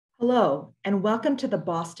Hello, and welcome to the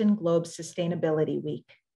Boston Globe Sustainability Week.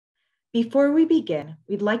 Before we begin,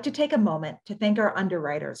 we'd like to take a moment to thank our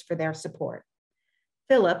underwriters for their support.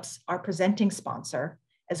 Philips, our presenting sponsor,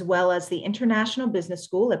 as well as the International Business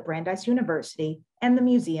School at Brandeis University and the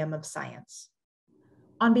Museum of Science.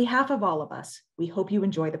 On behalf of all of us, we hope you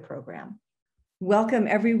enjoy the program. Welcome,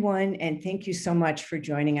 everyone, and thank you so much for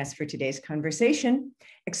joining us for today's conversation,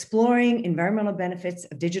 exploring environmental benefits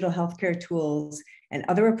of digital healthcare tools and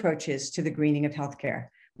other approaches to the greening of healthcare,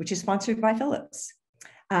 which is sponsored by Philips.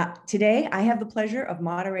 Today, I have the pleasure of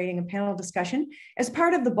moderating a panel discussion as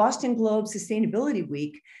part of the Boston Globe Sustainability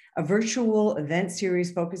Week, a virtual event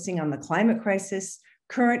series focusing on the climate crisis,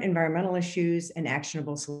 current environmental issues, and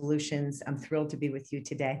actionable solutions. I'm thrilled to be with you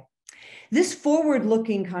today. This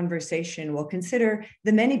forward-looking conversation will consider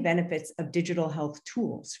the many benefits of digital health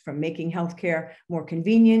tools, from making healthcare more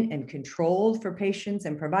convenient and controlled for patients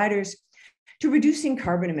and providers, to reducing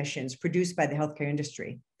carbon emissions produced by the healthcare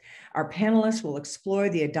industry. Our panelists will explore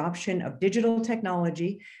the adoption of digital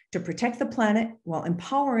technology to protect the planet while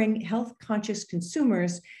empowering health-conscious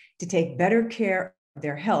consumers to take better care of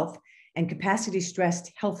their health and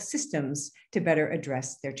capacity-stressed health systems to better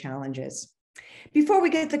address their challenges. Before we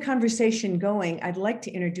get the conversation going, I'd like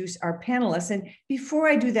to introduce our panelists. And before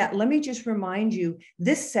I do that, let me just remind you,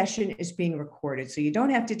 this session is being recorded, so you don't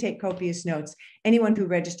have to take copious notes. Anyone who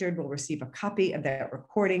registered will receive a copy of that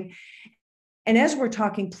recording. And as we're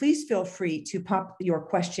talking, please feel free to pop your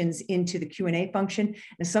questions into the Q&A function.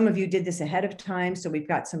 And some of you did this ahead of time, so we've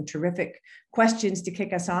got some terrific questions to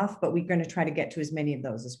kick us off, but we're going to try to get to as many of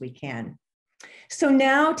those as we can. So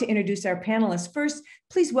now to introduce our panelists. First,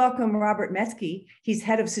 please welcome Robert Metzke. He's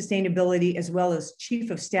head of sustainability as well as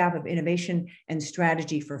chief of staff of innovation and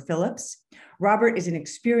strategy for Philips. Robert is an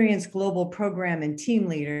experienced global program and team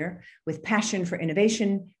leader with passion for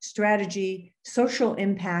innovation, strategy, social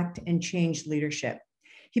impact, and change leadership.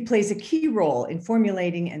 He plays a key role in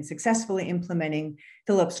formulating and successfully implementing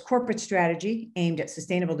Philips' corporate strategy aimed at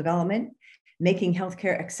sustainable development, making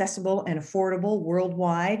healthcare accessible and affordable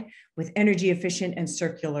worldwide with energy efficient and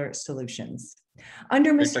circular solutions.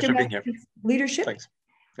 Under Mr. Metzke's leadership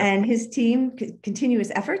and his team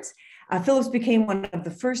continuous efforts, Philips became one of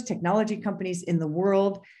the first technology companies in the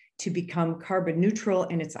world to become carbon neutral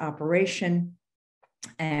in its operation.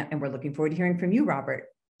 And we're looking forward to hearing from you, Robert.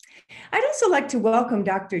 I'd also like to welcome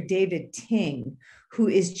Dr. David Ting, who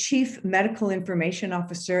is Chief Medical Information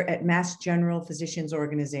Officer at Mass General Physicians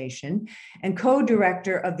Organization and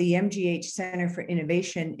co-director of the MGH Center for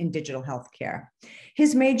Innovation in Digital Healthcare.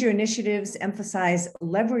 His major initiatives emphasize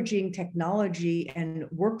leveraging technology and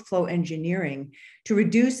workflow engineering to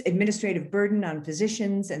reduce administrative burden on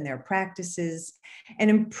physicians and their practices and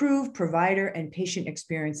improve provider and patient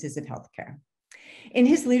experiences of healthcare. In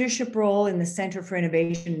his leadership role in the Center for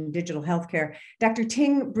Innovation in Digital Healthcare, Dr.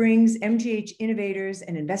 Ting brings MGH innovators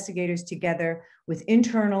and investigators together with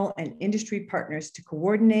internal and industry partners to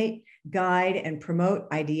coordinate, guide, and promote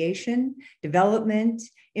ideation, development,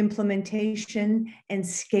 implementation, and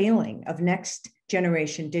scaling of next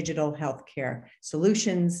generation digital healthcare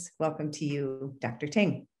solutions. Welcome to you, Dr.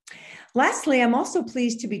 Ting. Lastly, I'm also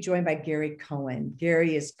pleased to be joined by Gary Cohen.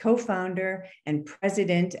 Gary is co-founder and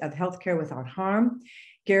president of Healthcare Without Harm.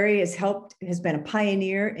 Gary has been a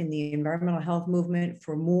pioneer in the environmental health movement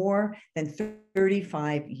for more than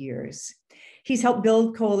 35 years. He's helped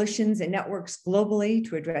build coalitions and networks globally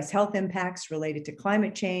to address health impacts related to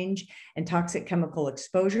climate change and toxic chemical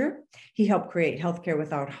exposure. He helped create Healthcare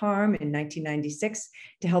Without Harm in 1996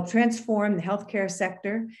 to help transform the healthcare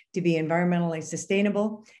sector to be environmentally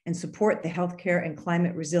sustainable and support the healthcare and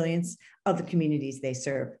climate resilience of the communities they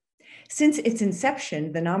serve. Since its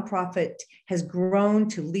inception, the nonprofit has grown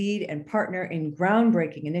to lead and partner in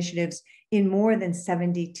groundbreaking initiatives in more than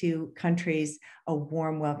 72 countries. A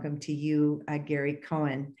warm welcome to you, Gary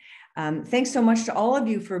Cohen. Thanks so much to all of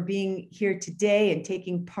you for being here today and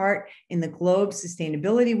taking part in the Globe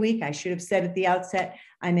Sustainability Week. I should have said at the outset,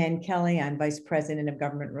 I'm Ann Kelly. I'm Vice President of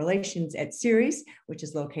Government Relations at Ceres, which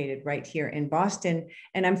is located right here in Boston.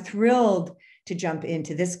 And I'm thrilled to jump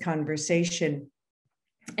into this conversation.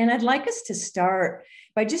 And I'd like us to start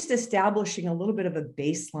by just establishing a little bit of a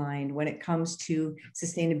baseline when it comes to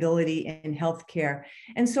sustainability in healthcare.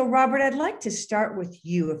 And so, Robert, I'd like to start with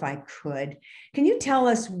you, if I could. Can you tell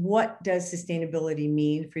us, what does sustainability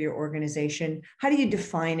mean for your organization? How do you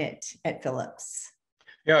define it at Philips?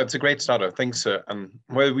 Yeah, it's a great starter. Thanks.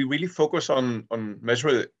 Well, we really focus on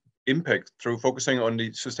measurable impact through focusing on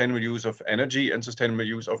the sustainable use of energy and sustainable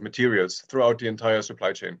use of materials throughout the entire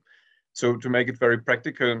supply chain. So to make it very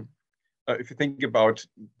practical, if you think about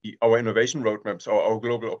our innovation roadmaps or our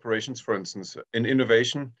global operations, for instance, in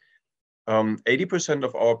innovation, 80%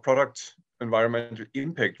 of our product environmental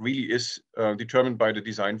impact really is determined by the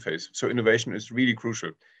design phase. So innovation is really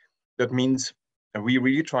crucial. That means we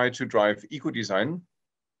really try to drive eco-design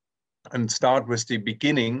and start with the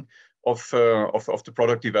beginning of the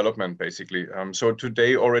product development, basically. So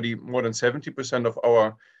today already more than 70% of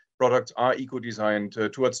our products are eco-designed.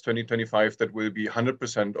 Towards 2025, that will be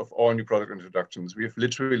 100% of all new product introductions. We have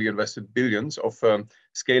literally invested billions of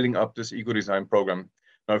scaling up this eco-design program.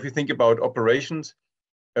 Now, if you think about operations,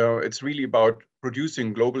 it's really about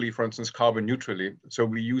producing globally, for instance, carbon neutrally. So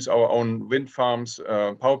we use our own wind farms,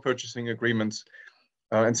 power purchasing agreements,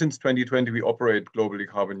 and since 2020, we operate globally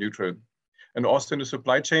carbon neutral. And also in the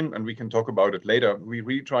supply chain, and we can talk about it later, we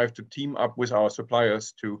really try to team up with our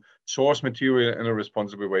suppliers to source material in a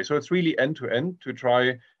responsible way. So it's really end-to-end to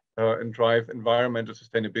try and drive environmental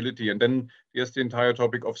sustainability. And then there's the entire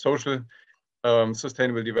topic of social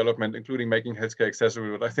sustainable development, including making healthcare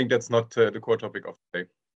accessible. But I think that's not the core topic of today.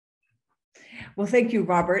 Well, thank you,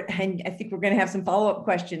 Robert. And I think we're going to have some follow-up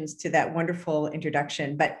questions to that wonderful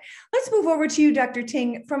introduction. But let's move over to you, Dr.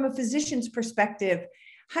 Ting. From a physician's perspective,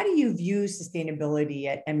 how do you view sustainability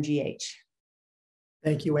at MGH?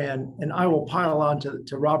 Thank you, Anne. And I will pile on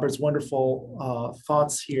to Robert's wonderful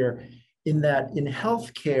thoughts here in that in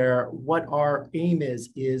healthcare, what our aim is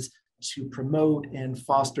to promote and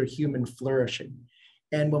foster human flourishing.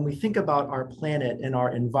 And when we think about our planet and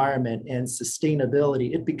our environment and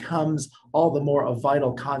sustainability, it becomes all the more a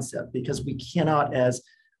vital concept because we cannot, as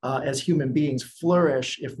human beings,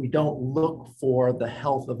 flourish if we don't look for the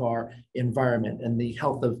health of our environment and the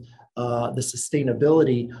health of the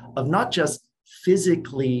sustainability of not just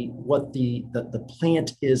physically what the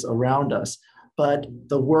plant is around us, but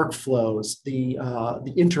the workflows,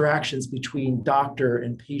 the interactions between doctor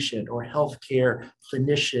and patient or healthcare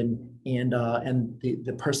clinician and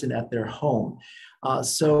the person at their home.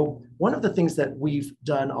 So one of the things that we've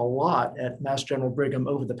done a lot at Mass General Brigham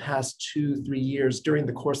over the past 2-3 years during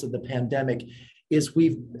the course of the pandemic is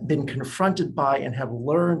we've been confronted by and have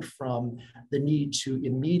learned from the need to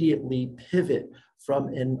immediately pivot from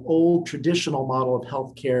an old traditional model of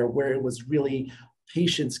healthcare where it was really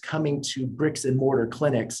patients coming to bricks and mortar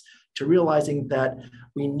clinics to realizing that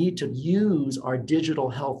we need to use our digital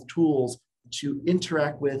health tools to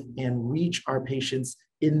interact with and reach our patients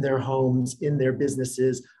in their homes, in their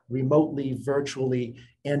businesses, remotely, virtually,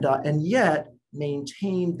 and yet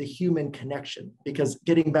maintain the human connection. Because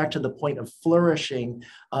getting back to the point of flourishing,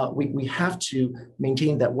 we have to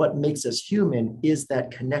maintain that what makes us human is that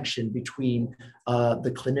connection between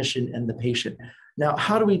the clinician and the patient. Now,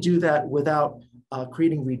 how do we do that without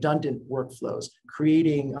creating redundant workflows,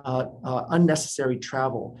 creating unnecessary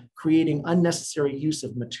travel, creating unnecessary use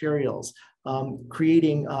of materials,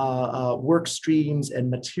 creating work streams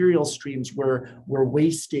and material streams where we're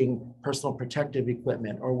wasting personal protective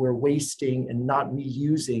equipment or we're wasting and not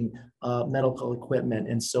reusing medical equipment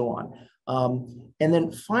and so on. And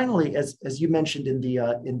then finally, as you mentioned in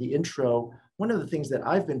the intro, one of the things that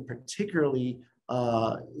I've been particularly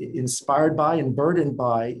inspired by and burdened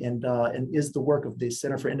by and is the work of the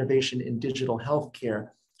Center for Innovation in Digital Healthcare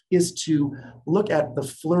is to look at the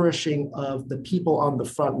flourishing of the people on the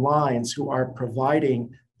front lines who are providing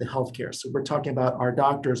the healthcare. So we're talking about our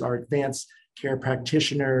doctors, our advanced care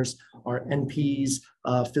practitioners, our NPs,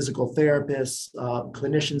 physical therapists,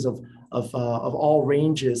 clinicians of all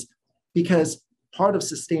ranges, because part of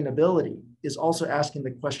sustainability is also asking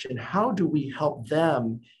the question, how do we help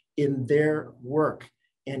them in their work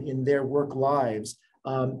and in their work lives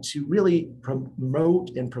to really promote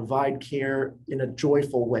and provide care in a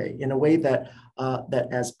joyful way, in a way that that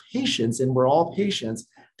as patients, and we're all patients,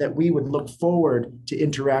 that we would look forward to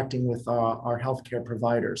interacting with our healthcare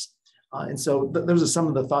providers. And so those are some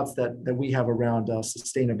of the thoughts that we have around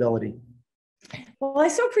sustainability. Well, I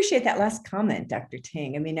so appreciate that last comment, Dr.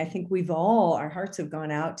 Ting. I mean, I think our hearts have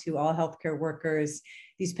gone out to all healthcare workers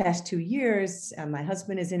these past 2 years. My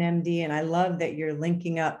husband is an MD, and I love that you're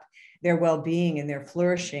linking up their well-being and their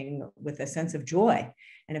flourishing with a sense of joy.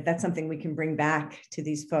 And if that's something we can bring back to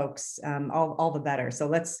these folks, all the better. So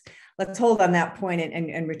let's hold on that point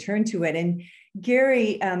and return to it. And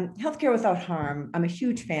Gary, Healthcare Without Harm, I'm a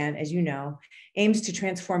huge fan, as you know, aims to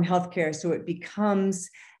transform healthcare so it becomes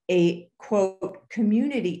a, quote,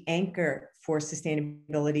 community anchor for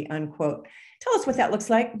sustainability, unquote. Tell us what that looks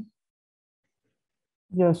like.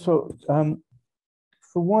 Yeah, so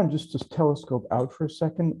for one, just to telescope out for a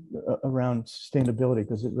second around sustainability,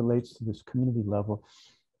 because it relates to this community level.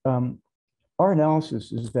 Our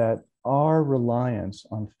analysis is that our reliance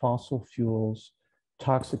on fossil fuels,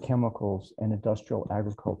 toxic chemicals, and industrial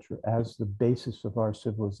agriculture as the basis of our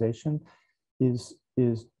civilization is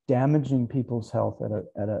damaging people's health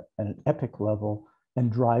at an epic level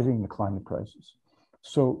and driving the climate crisis.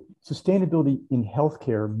 So sustainability in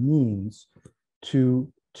healthcare means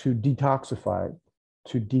to detoxify,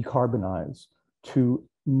 to decarbonize, to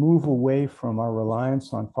move away from our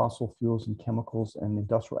reliance on fossil fuels and chemicals and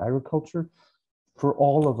industrial agriculture for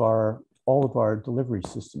all of our delivery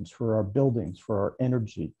systems, for our buildings, for our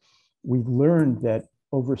energy. We've learned that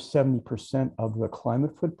over 70% of the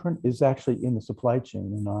climate footprint is actually in the supply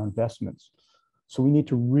chain in our investments. So we need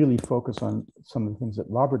to really focus on some of the things that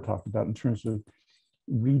Robert talked about in terms of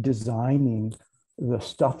redesigning the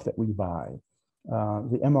stuff that we buy,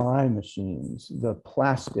 the MRI machines, the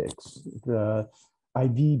plastics, the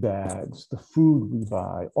IV bags, the food we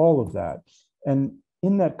buy, all of that. And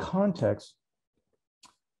in that context,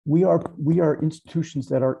 we are institutions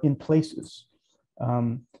that are in places.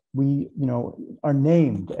 We are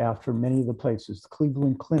named after many of the places,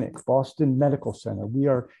 Cleveland Clinic, Boston Medical Center. We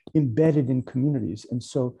are embedded in communities. And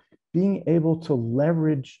so being able to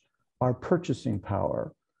leverage our purchasing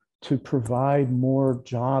power to provide more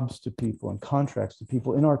jobs to people and contracts to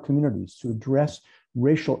people in our communities, to address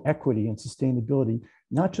racial equity and sustainability,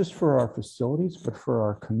 not just for our facilities, but for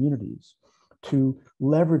our communities, to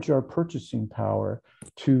leverage our purchasing power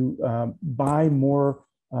to buy more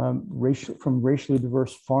from racially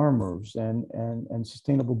diverse farmers and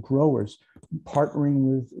sustainable growers,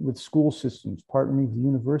 partnering with school systems, partnering with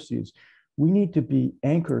universities. We need to be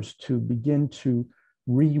anchors to begin to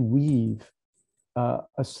reweave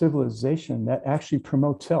a civilization that actually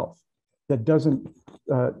promotes health, that doesn't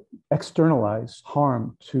externalize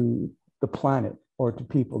harm to the planet or to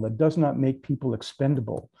people, that does not make people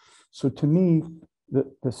expendable. So to me, the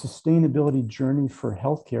sustainability journey for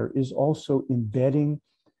healthcare is also embedding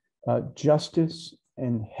justice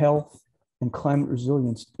and health and climate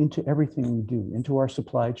resilience into everything we do, into our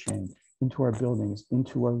supply chain, into our buildings,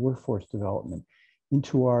 into our workforce development,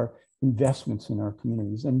 into our investments in our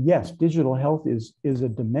communities. And yes, digital health is a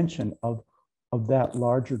dimension of that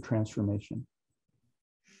larger transformation.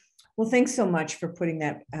 Well, thanks so much for putting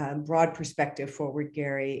that broad perspective forward,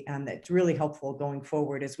 Gary. That's really helpful going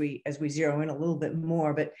forward as we zero in a little bit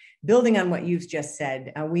more. But building on what you've just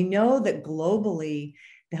said, we know that globally,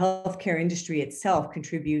 the healthcare industry itself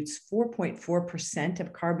contributes 4.4%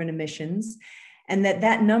 of carbon emissions, and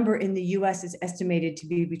that number in the US is estimated to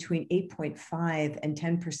be between 8.5 and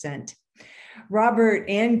 10%. Robert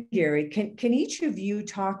and Gary, can each of you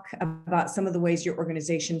talk about some of the ways your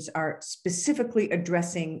organizations are specifically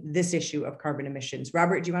addressing this issue of carbon emissions?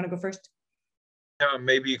 Robert, do you want to go first? Yeah,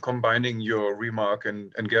 maybe combining your remark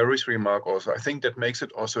and Gary's remark also. I think that makes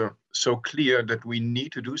it also so clear that we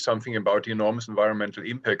need to do something about the enormous environmental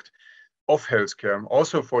impact of healthcare,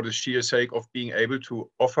 also for the sheer sake of being able to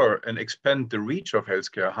offer and expand the reach of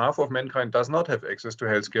healthcare. Half of mankind does not have access to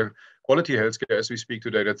healthcare, quality healthcare as we speak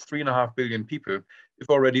today. That's 3.5 billion people. If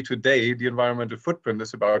already today the environmental footprint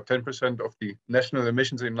is about 10% of the national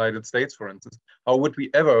emissions in the United States, for instance, how would we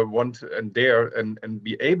ever want and dare and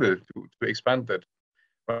be able to expand that?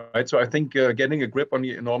 Right. So I think getting a grip on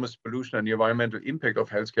the enormous pollution and the environmental impact of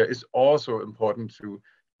healthcare is also important to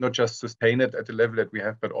not just sustain it at the level that we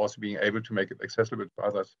have, but also being able to make it accessible to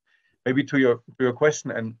others. Maybe to your question,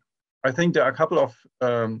 and I think there are a couple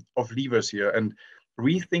of levers here, and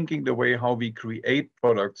rethinking the way how we create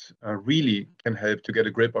products really can help to get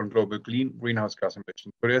a grip on global greenhouse gas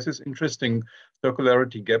emissions. So there's this interesting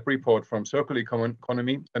circularity gap report from Circular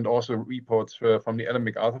Economy and also reports from the Ellen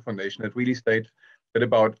MacArthur Foundation that really state that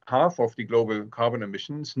about half of the global carbon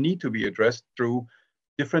emissions need to be addressed through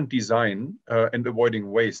different design and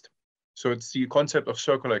avoiding waste. So it's the concept of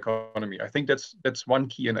circular economy. I think that's one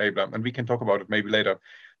key enabler, and we can talk about it maybe later.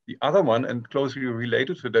 The other one, and closely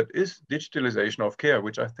related to that, is digitalization of care,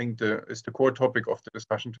 which I think is the core topic of the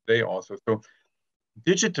discussion today also. So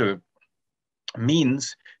digital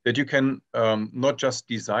means that you can not just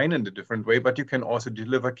design in a different way, but you can also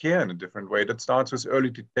deliver care in a different way. That starts with early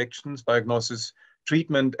detections, diagnosis,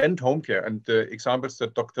 treatment, and home care. And the examples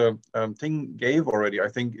that Dr. Ting gave already, I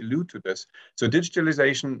think, allude to this. So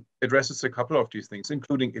digitalization addresses a couple of these things,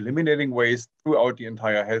 including eliminating waste throughout the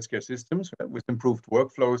entire healthcare systems with improved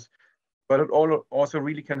workflows, but it also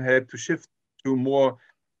really can help to shift to more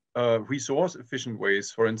resource-efficient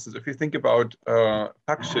ways. For instance, if you think about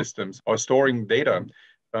PACS systems or storing data,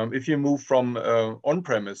 if you move from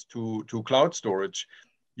on-premise to cloud storage,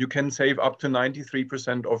 you can save up to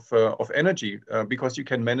 93% of energy because you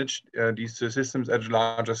can manage these systems at a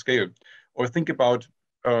larger scale. Or think about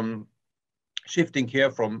shifting care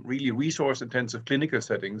from really resource-intensive clinical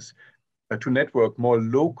settings to network more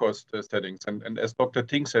low-cost settings. And as Dr.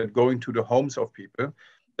 Ting said, going to the homes of people.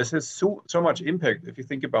 this has so much impact if you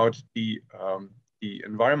think about the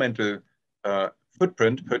environmental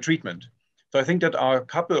footprint per treatment. So I think that are a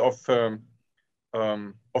couple of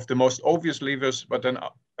the most obvious levers, but then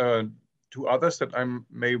two others that I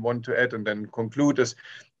may want to add and then conclude is,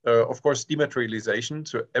 of course, dematerialization.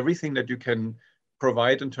 So everything that you can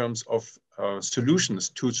provide in terms of solutions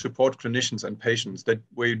to support clinicians and patients, that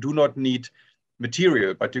where you do not need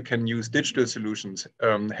material, but you can use digital solutions,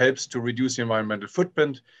 helps to reduce the environmental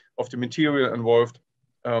footprint of the material involved.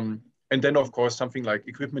 And then, of course, something like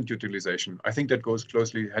equipment utilization. I think that goes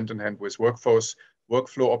closely hand in hand with workflow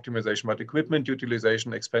optimization, but equipment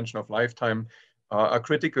utilization, expansion of lifetime are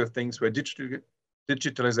critical things where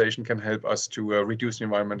digitalization can help us to reduce the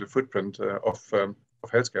environmental footprint of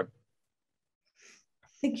healthcare.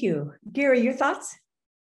 Thank you. Gary, your thoughts?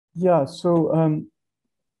 Yeah, so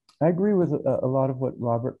I agree with a lot of what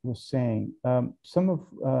Robert was saying. Some of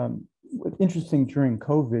interesting during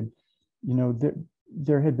COVID, you know,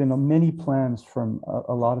 there had been many plans from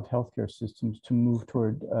a lot of healthcare systems to move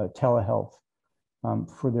toward telehealth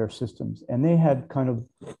for their systems. And they had kind of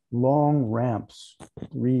long ramps,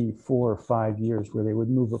 3, 4, 5 years, where they would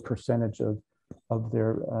move a percentage of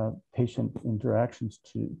their patient interactions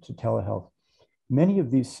to telehealth. Many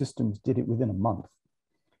of these systems did it within a month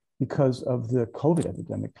because of the COVID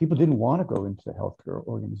epidemic. People didn't want to go into healthcare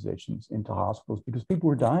organizations, into hospitals, because people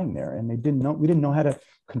were dying there and we didn't know how to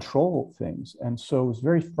control things. And so it was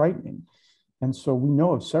very frightening. And so we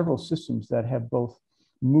know of several systems that have both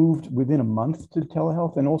moved within a month to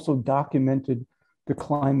telehealth and also documented the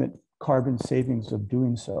climate carbon savings of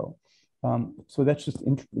doing so. So that's just,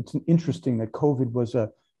 it's interesting that COVID was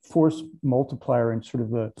a force multiplier and sort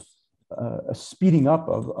of a speeding up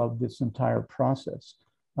of this entire process.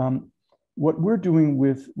 What we're doing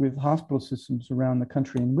with hospital systems around the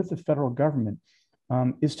country and with the federal government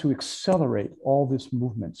is to accelerate all this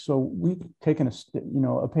movement. So we've taken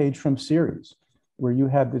a page from Ceres, where you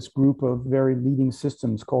had this group of very leading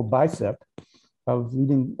systems called BICEP, of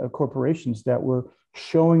leading corporations that were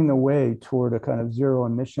showing the way toward a kind of zero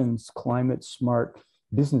emissions, climate smart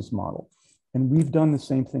business model. And we've done the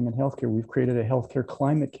same thing in healthcare. We've created a healthcare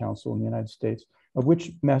climate council in the United States, of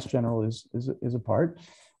which Mass General is a part,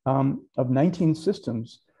 of 19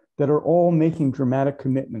 systems that are all making dramatic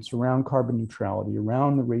commitments around carbon neutrality,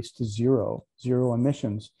 around the race to zero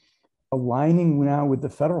emissions, aligning now with the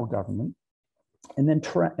federal government, and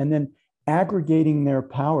then aggregating their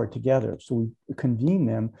power together. So we convene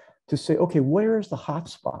them to say, okay, where's the hot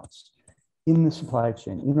spots in the supply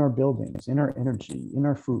chain, in our buildings, in our energy, in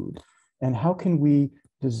our food? And how can we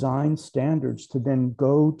design standards to then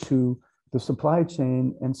go to the supply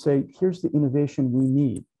chain and say, here's the innovation we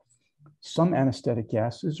need. Some anesthetic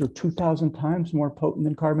gases are 2,000 times more potent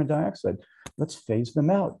than carbon dioxide. Let's phase them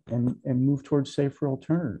out and move towards safer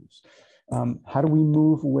alternatives. How do we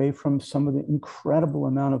move away from some of the incredible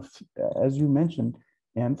amount of, as you mentioned,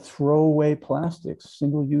 and throwaway plastics,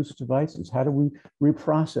 single-use devices? How do we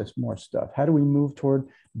reprocess more stuff? How do we move toward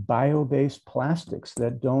bio-based plastics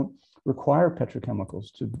that don't require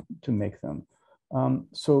petrochemicals to make them?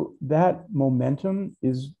 So that momentum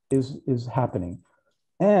is happening.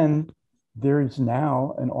 And there is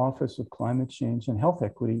now an Office of Climate Change and Health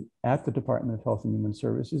Equity at the Department of Health and Human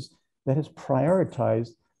Services that has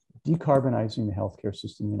prioritized decarbonizing the healthcare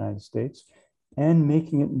system in the United States and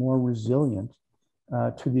making it more resilient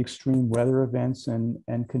to the extreme weather events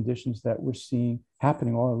and conditions that we're seeing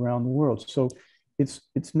happening all around the world. So it's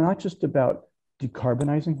not just about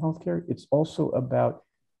decarbonizing healthcare, it's also about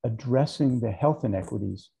addressing the health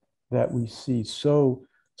inequities that we see so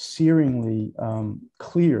searingly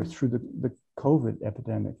clear through the COVID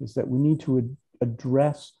epidemic, is that we need to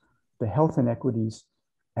address the health inequities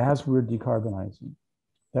as we're decarbonizing.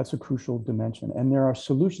 That's a crucial dimension. And there are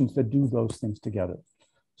solutions that do those things together.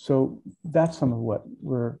 So that's some of what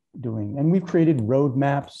we're doing. And we've created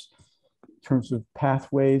roadmaps in terms of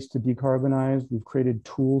pathways to decarbonize. We've created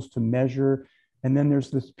tools to measure. And then there's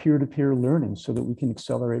this peer-to-peer learning so that we can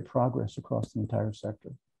accelerate progress across the entire sector.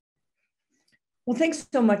 Well, thanks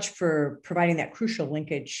so much for providing that crucial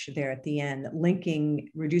linkage there at the end, linking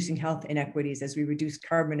reducing health inequities as we reduce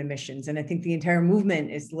carbon emissions. And I think the entire movement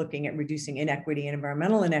is looking at reducing inequity and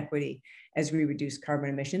environmental inequity as we reduce carbon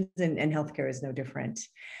emissions, and healthcare is no different.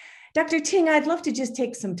 Dr. Ting, I'd love to just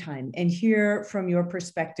take some time and hear from your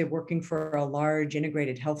perspective working for a large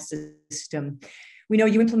integrated health system. We know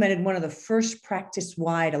you implemented one of the first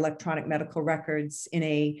practice-wide electronic medical records in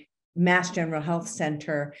a Mass General Health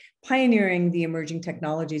Center, pioneering the emerging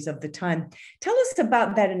technologies of the time. Tell us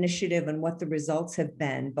about that initiative and what the results have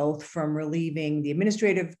been, both from relieving the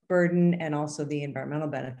administrative burden and also the environmental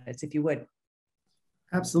benefits, if you would.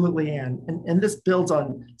 Absolutely, Anne. And this builds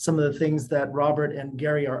on some of the things that Robert and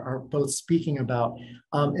Gary are both speaking about.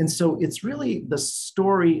 And so it's really the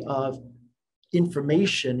story of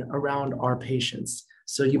information around our patients.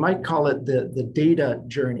 So you might call it the data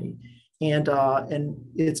journey. And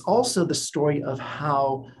it's also the story of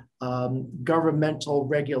how governmental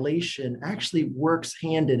regulation actually works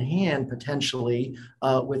hand in hand potentially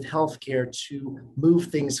with healthcare to move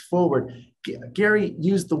things forward. Gary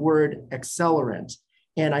used the word accelerant.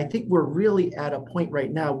 And I think we're really at a point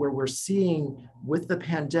right now where we're seeing with the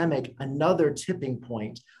pandemic another tipping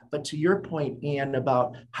point. But to your point, Anne,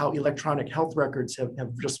 about how electronic health records have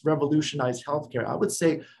just revolutionized healthcare, I would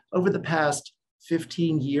say over the past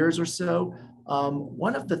 15 years or so,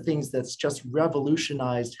 one of the things that's just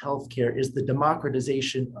revolutionized healthcare is the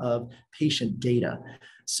democratization of patient data.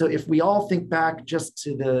 So if we all think back just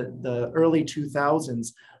to the early 2000s,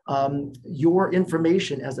 your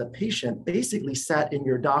information as a patient basically sat in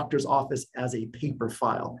your doctor's office as a paper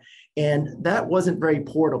file. And that wasn't very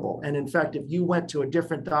portable. And in fact, if you went to a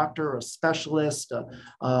different doctor, a specialist,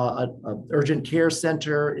 a urgent care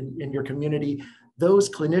center in your community, those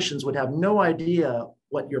clinicians would have no idea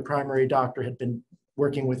what your primary doctor had been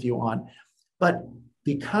working with you on. But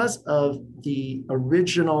because of the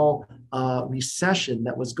original recession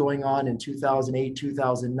that was going on in 2008,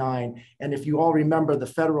 2009, and if you all remember, the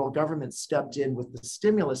federal government stepped in with the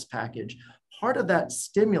stimulus package. Part of that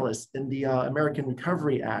stimulus in the American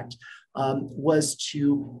Recovery Act was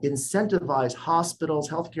to incentivize hospitals,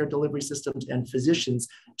 healthcare delivery systems, and physicians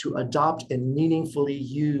to adopt and meaningfully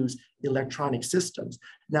use electronic systems.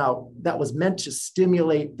 Now, that was meant to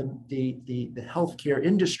stimulate the healthcare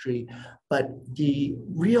industry, but the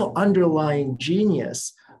real underlying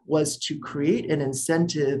genius was to create an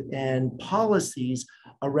incentive and policies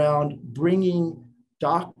around bringing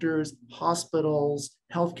doctors, hospitals,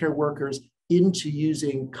 healthcare workers into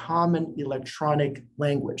using common electronic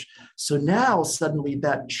language. So now suddenly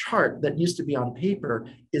that chart that used to be on paper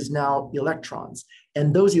is now electrons.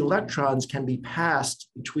 And those electrons can be passed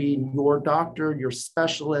between your doctor, your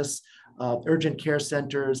specialists, urgent care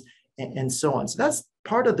centers, and so on. So that's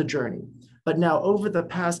part of the journey. But now over the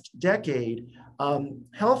past decade,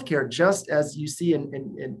 healthcare, just as you see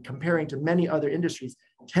in comparing to many other industries,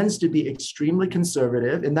 tends to be extremely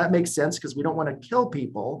conservative. And that makes sense because we don't want to kill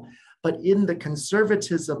people. But in the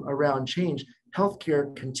conservatism around change,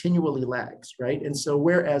 healthcare continually lags, right? And so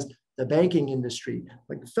whereas the banking industry,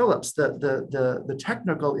 like Philips, the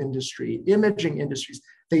technical industry, imaging industries,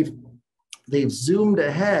 they've zoomed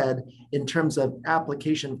ahead in terms of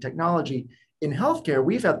application of technology. In healthcare,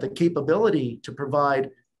 we've had the capability to provide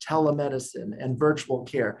telemedicine and virtual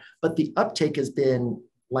care, but the uptake has been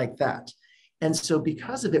like that. And so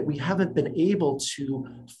because of it, we haven't been able to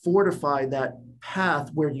fortify that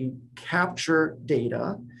path where you capture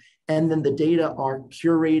data and then the data are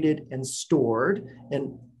curated and stored.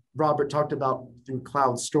 And Robert talked about through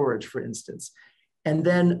cloud storage, for instance. And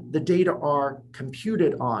then the data are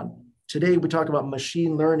computed on. Today, we talk about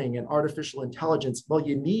machine learning and artificial intelligence. Well,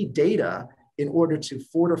 you need data in order to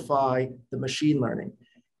fortify the machine learning.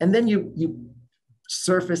 And then you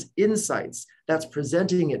surface insights that's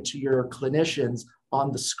presenting it to your clinicians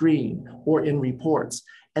on the screen or in reports.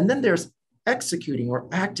 And then there's executing or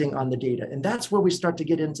acting on the data. And that's where we start to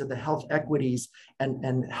get into the health equities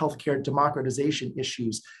and healthcare democratization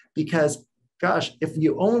issues. Because gosh, if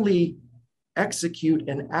you only execute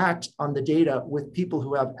and act on the data with people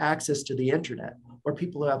who have access to the internet, or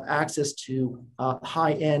people who have access to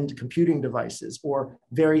high-end computing devices or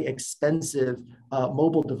very expensive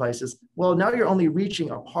mobile devices, well, now you're only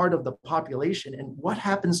reaching a part of the population. And what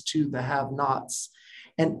happens to the have-nots?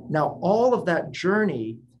 And now all of that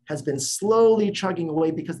journey has been slowly chugging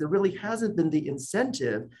away because there really hasn't been the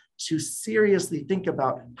incentive to seriously think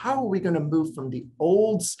about how are we going to move from the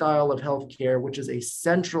old style of healthcare, which is a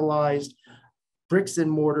centralized bricks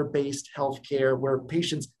and mortar based healthcare where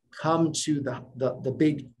patients come to the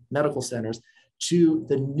big medical centers, to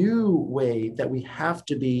the new way that we have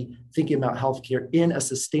to be thinking about healthcare in a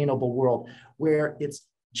sustainable world where it's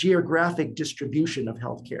geographic distribution of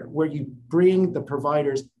healthcare, where you bring the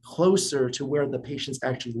providers closer to where the patients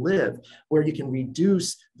actually live, where you can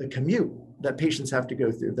reduce the commute that patients have to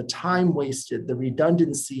go through, the time wasted, the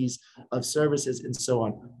redundancies of services, and so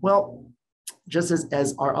on. Well, just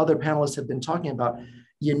as our other panelists have been talking about,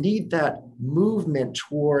 you need that movement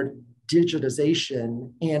toward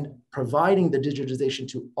digitization and providing the digitization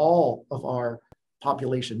to all of our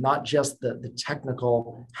population, not just the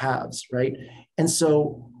technical haves, right? And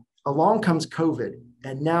so along comes COVID.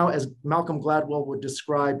 And now, as Malcolm Gladwell would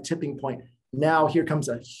describe tipping point, now here comes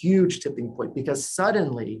a huge tipping point because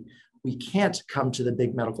suddenly we can't come to the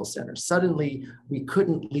big medical centers. Suddenly, we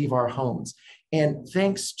couldn't leave our homes. And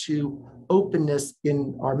thanks to openness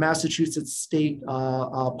in our Massachusetts state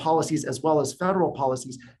policies as well as federal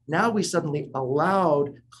policies, now we suddenly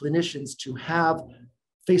allowed clinicians to have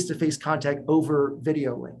face-to-face contact over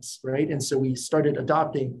video links, right? And so we started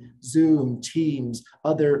adopting Zoom, Teams,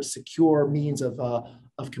 other secure means of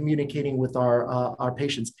communicating with our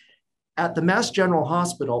patients. At the Mass General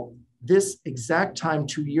Hospital, this exact time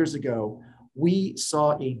 2 years ago, we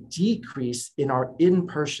saw a decrease in our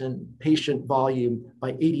in-person patient volume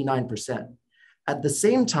by 89%. At the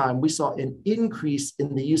same time, we saw an increase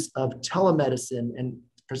in the use of telemedicine and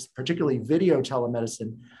particularly video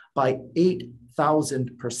telemedicine by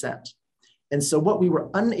 8,000%. And so what we were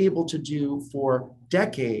unable to do for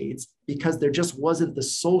decades, because there just wasn't the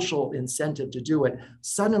social incentive to do it,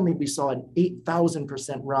 suddenly we saw an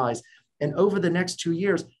 8,000% rise. And over the next 2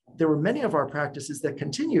 years, there were many of our practices that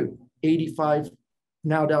continued 85,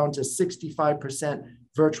 now down to 65%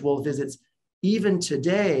 virtual visits. Even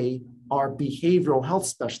today, our behavioral health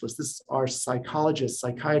specialists, this is our psychologists,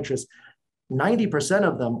 psychiatrists, 90%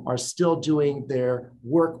 of them are still doing their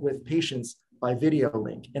work with patients by video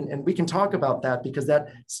link. And we can talk about that because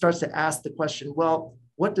that starts to ask the question, well,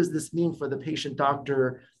 what does this mean for the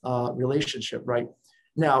patient-doctor relationship, right?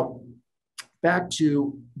 Now, back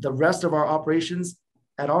to the rest of our operations,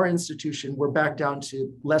 at our institution, we're back down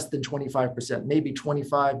to less than 25%, maybe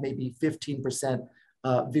 25, maybe 15%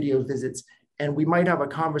 video visits. And we might have a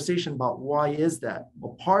conversation about why is that?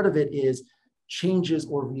 Well, part of it is changes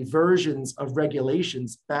or reversions of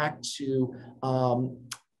regulations back to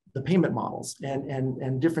the payment models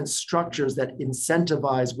and different structures that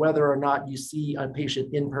incentivize whether or not you see a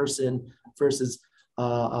patient in person versus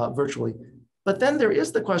virtually. But then there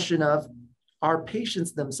is the question of our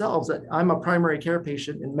patients themselves. I'm a primary care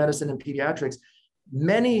patient in medicine and pediatrics.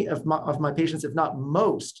 Many of my patients, if not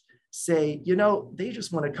most, say, you know, they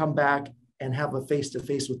just want to come back and have a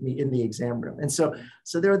face-to-face with me in the exam room. And so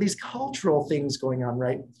there are these cultural things going on,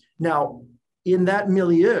 right? Now, in that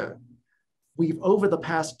milieu, we've over the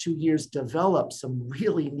past 2 years developed some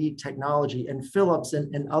really neat technology, and Philips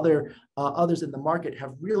and others in the market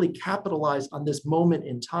have really capitalized on this moment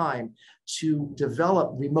in time to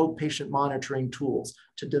develop remote patient monitoring tools,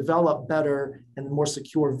 to develop better and more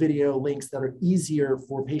secure video links that are easier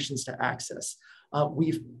for patients to access.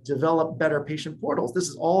 We've developed better patient portals. This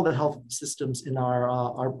is all the health systems in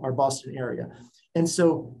our Boston area. And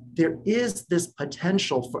so there is this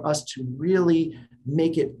potential for us to really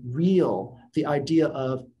make it real, the idea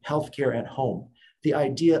of healthcare at home, the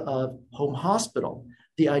idea of home hospital,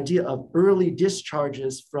 the idea of early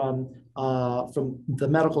discharges from the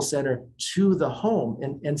medical center to the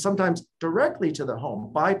home, and sometimes directly to the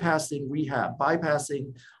home, bypassing rehab,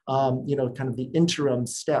 bypassing kind of the interim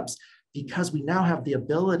steps, because we now have the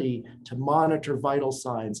ability to monitor vital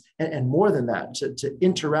signs, and more than that, to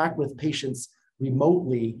interact with patients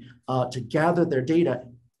remotely, to gather their data.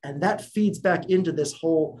 And that feeds back into this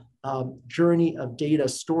whole journey of data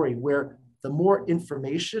story, where the more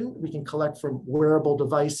information we can collect from wearable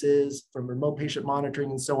devices, from remote patient monitoring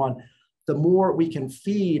and so on, the more we can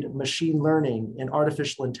feed machine learning and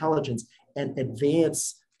artificial intelligence and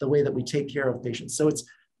advance the way that we take care of patients. So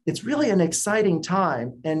it's really an exciting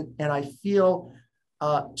time. And I feel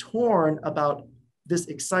torn about this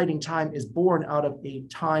exciting time is born out of a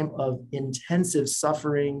time of intensive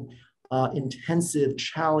suffering, intensive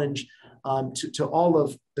challenge to all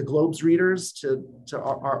of the Globe's readers, to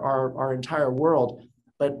our entire world.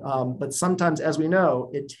 But sometimes, as we know,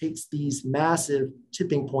 it takes these massive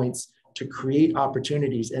tipping points to create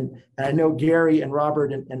opportunities. And I know Gary and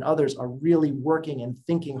Robert and others are really working and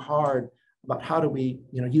thinking hard about how do we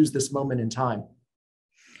use this moment in time.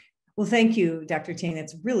 Well, thank you, Dr. Ting.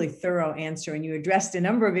 That's a really thorough answer. And you addressed a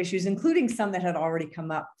number of issues, including some that had already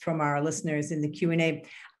come up from our listeners in the Q&A.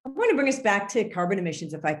 I want to bring us back to carbon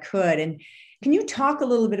emissions, if I could. And can you talk a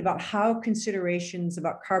little bit about how considerations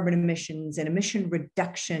about carbon emissions and emission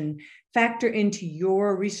reduction factor into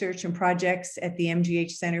your research and projects at the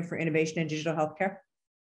MGH Center for Innovation in Digital Healthcare?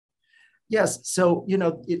 Yes. So,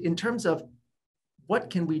 in terms of what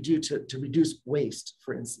can we do to reduce waste,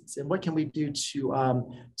 for instance, and what can we do to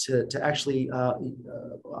actually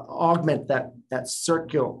augment that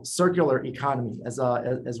circular economy,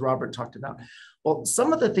 as Robert talked about? Well,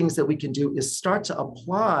 some of the things that we can do is start to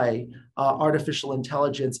apply artificial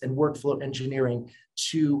intelligence and workflow engineering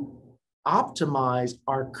to optimize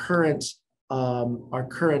our current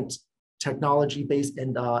technology base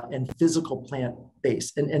and physical plant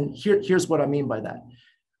base. And here's what I mean by that.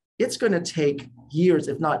 it's going to take years,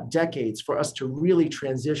 if not decades, for us to really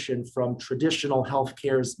transition from traditional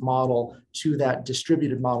healthcare's model to that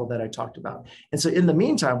distributed model that I talked about. And so in the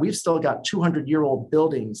meantime, we've still got 200-year-old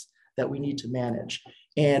buildings that we need to manage.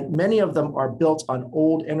 And many of them are built on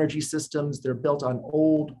old energy systems. They're built on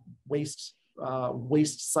old waste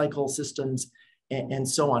cycle systems, and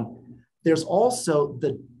so on. There's also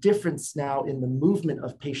the difference now in the movement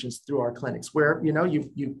of patients through our clinics, where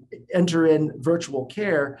you enter in virtual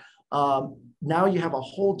care. Now you have a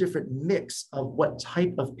whole different mix of what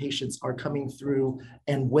type of patients are coming through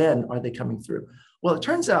and when are they coming through. Well, it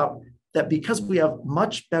turns out that because we have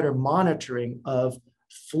much better monitoring of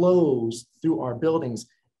flows through our buildings,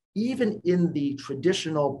 even in the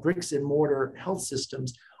traditional bricks and mortar health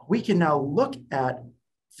systems, we can now look at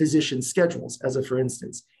physician schedules, as a for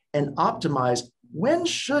instance, and optimize when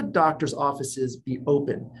should doctors' offices be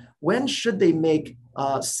open? When should they make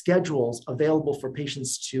schedules available for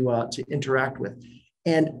patients to interact with?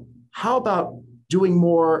 And how about doing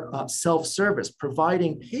more self-service,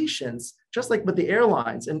 providing patients, just like with the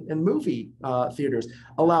airlines and movie theaters,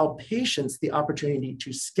 allow patients the opportunity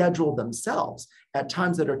to schedule themselves at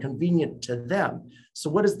times that are convenient to them. So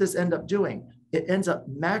what does this end up doing? It ends up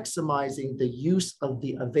maximizing the use of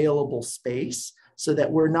the available space so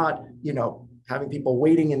that we're not, having people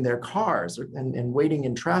waiting in their cars and waiting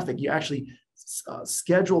in traffic. You actually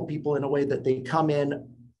schedule people in a way that they come in,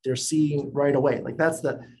 they're seeing right away. Like that's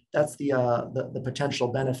the potential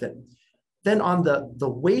benefit. Then on the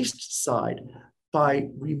waste side, by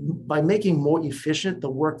making more efficient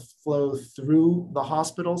the workflow through the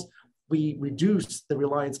hospitals, we reduce the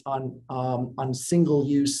reliance on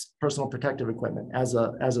single-use personal protective equipment, as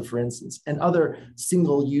a for instance, and other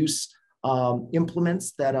single-use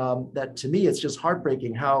implements that to me, it's just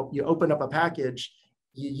heartbreaking how you open up a package,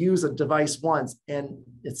 you use a device once, and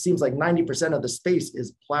it seems like 90% of the space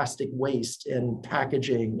is plastic waste and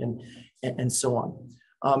packaging and so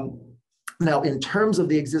on. Now, in terms of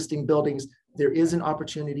the existing buildings, there is an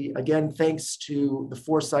opportunity, again, thanks to the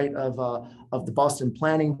foresight of the Boston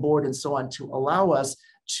Planning Board and so on, to allow us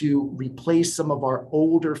to replace some of our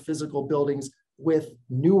older physical buildings with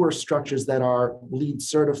newer structures that are LEED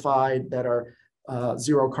certified, that are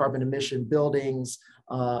zero carbon emission buildings,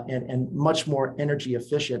 and much more energy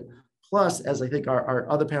efficient. Plus, as I think our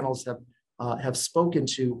other panels have spoken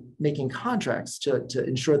to, making contracts to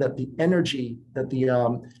ensure that the energy that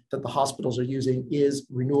the hospitals are using is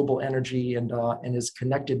renewable energy and is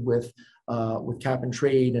connected with cap and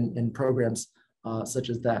trade and programs such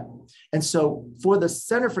as that. And so for the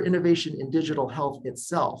Center for Innovation in Digital Health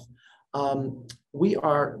itself, we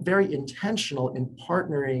are very intentional in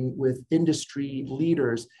partnering with industry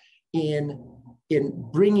leaders in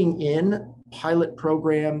bringing in pilot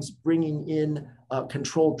programs, bringing in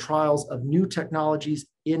controlled trials of new technologies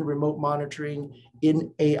in remote monitoring,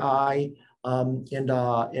 in AI, and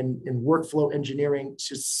in workflow engineering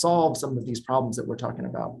to solve some of these problems that we're talking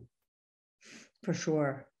about. For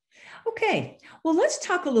sure. Okay, well, let's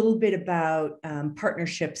talk a little bit about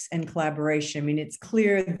partnerships and collaboration. I mean, it's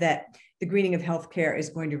clear that the greening of healthcare is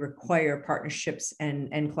going to require partnerships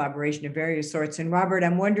and collaboration of various sorts. And Robert,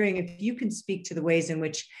 I'm wondering if you can speak to the ways in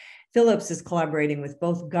which Philips is collaborating with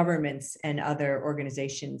both governments and other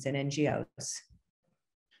organizations and NGOs.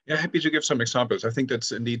 Yeah, happy to give some examples. I think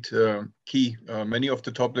that's indeed key. Many of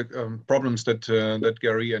the topic problems that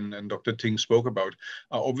Gary and Dr. Ting spoke about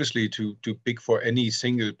are obviously too big for any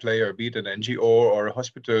single player, be it an NGO or a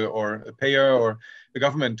hospital or a payer or the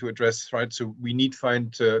government to address, right? So we need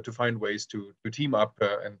to find ways to team up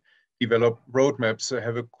and develop roadmaps,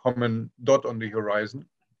 have a common dot on the horizon.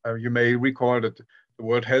 You may recall that the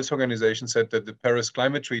World Health Organization said that the Paris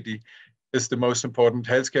Climate Treaty is the most important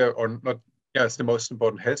healthcare, or not. Yeah, it's the most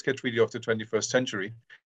important healthcare treaty of the 21st century,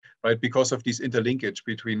 right? Because of this interlinkage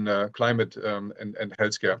between climate and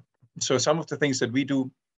healthcare. So some of the things that we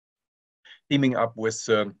do, teaming up with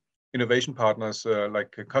innovation partners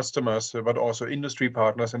like customers, but also industry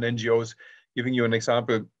partners and NGOs. Giving you an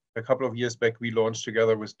example, a couple of years back, we launched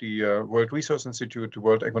together with the World Resource Institute, the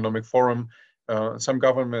World Economic Forum, some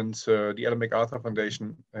governments, the Ellen MacArthur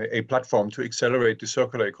Foundation, a platform to accelerate the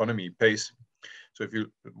circular economy, PACE. So if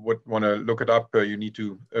you would want to look it up, you need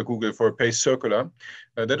to Google for PACE Circular.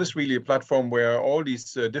 That is really a platform where all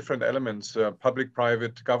these different elements, public,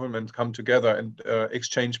 private, government, come together and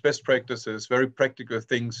exchange best practices, very practical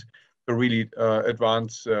things to really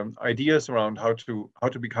advance ideas around how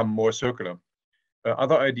to become more circular.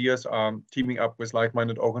 Other ideas are teaming up with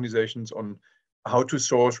like-minded organizations on how to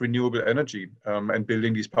source renewable energy and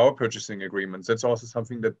building these power purchasing agreements. That's also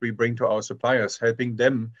something that we bring to our suppliers, helping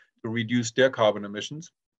them to reduce their carbon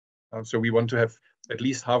emissions. So we want to have at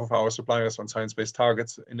least half of our suppliers on science-based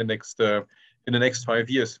targets in the next 5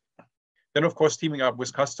 years. Then, of course, teaming up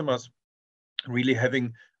with customers, really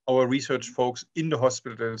having our research folks in the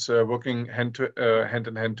hospitals working hand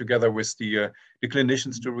in hand together with the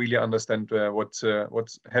clinicians to really understand what's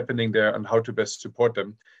happening there and how to best support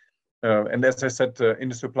them. And as I said, in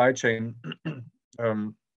the supply chain,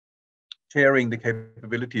 sharing the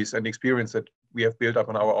capabilities and experience that we have built up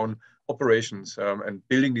on our own operations and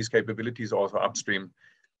building these capabilities also upstream.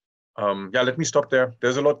 Yeah, let me stop there.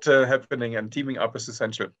 There's a lot happening, and teaming up is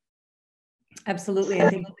essential. Absolutely. I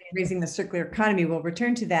think raising the circular economy, we'll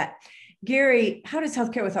return to that. Gary, how does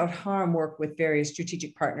Healthcare Without Harm work with various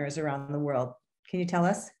strategic partners around the world? Can you tell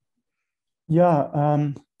us?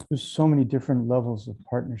 Yeah, there's so many different levels of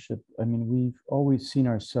partnership. I mean, we've always seen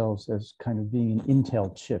ourselves as kind of being an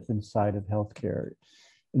Intel chip inside of healthcare.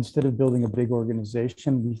 Instead of building a big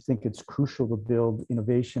organization, we think it's crucial to build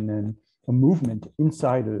innovation and a movement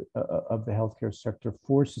inside of the healthcare sector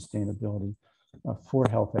for sustainability, for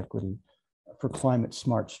health equity, for climate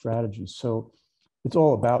smart strategies. So it's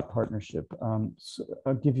all about partnership. So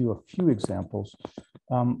I'll give you a few examples.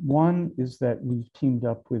 One is that we've teamed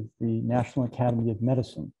up with the National Academy of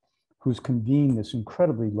Medicine, who's convened this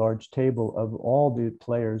incredibly large table of all the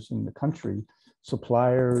players in the country,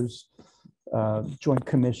 suppliers, Joint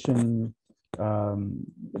Commission,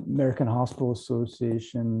 American Hospital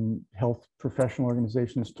Association, health professional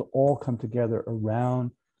organizations, to all come together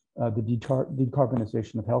around the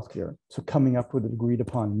decarbonization of healthcare. So coming up with agreed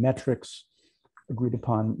upon metrics, agreed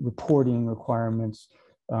upon reporting requirements,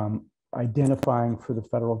 identifying for the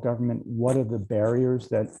federal government what are the barriers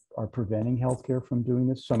that are preventing healthcare from doing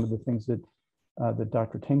this. Some of the things that that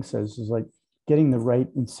Dr. Ting says is like getting the right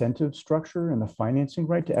incentive structure and the financing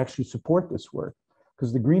right to actually support this work.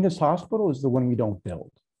 Because the greenest hospital is the one we don't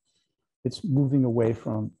build. It's moving away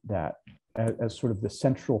from that as sort of the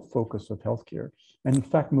central focus of healthcare, and in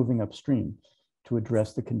fact, moving upstream to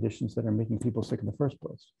address the conditions that are making people sick in the first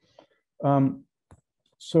place.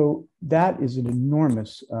 So that is an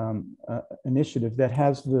enormous initiative that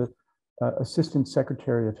has the Assistant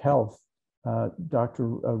Secretary of Health, Dr.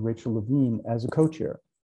 Rachel Levine, as a co-chair.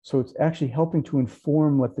 So it's actually helping to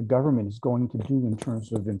inform what the government is going to do in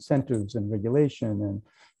terms of incentives and regulation and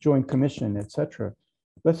Joint Commission, et cetera.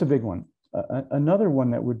 That's a big one. Another one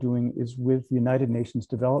that we're doing is with the United Nations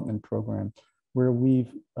Development Program, where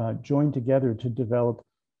we've joined together to develop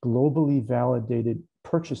globally validated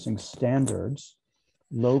purchasing standards,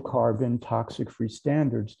 low carbon, toxic-free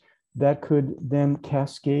standards that could then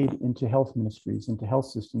cascade into health ministries, into health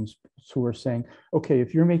systems who are saying, okay,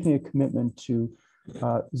 if you're making a commitment to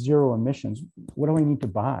zero emissions, what do I need to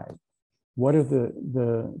buy? What are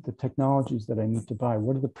the technologies that I need to buy?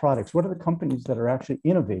 What are the products? What are the companies that are actually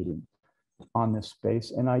innovating on this space,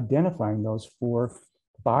 and identifying those for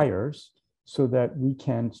buyers so that we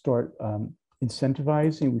can start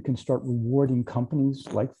incentivizing, we can start rewarding companies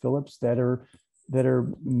like Philips that are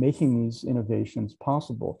making these innovations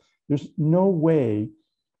possible. There's no way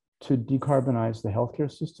to decarbonize the healthcare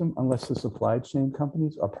system unless the supply chain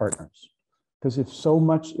companies are partners. Because if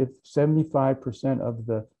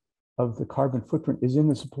 75% of the carbon footprint is in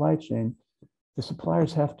the supply chain, the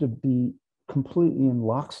suppliers have to be completely in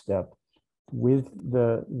lockstep with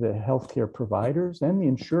the healthcare providers and the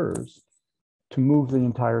insurers to move the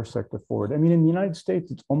entire sector forward. I mean, in the United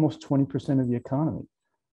States, it's almost 20% of the economy.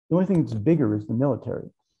 The only thing that's bigger is the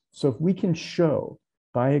military. So if we can show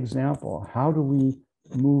by example, how do we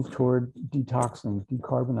move toward detoxing,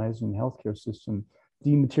 decarbonizing the healthcare system,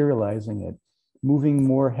 dematerializing it, moving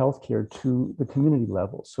more healthcare to the community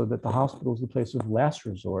level so that the hospital is the place of last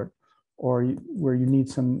resort, or where you need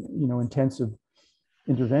some intensive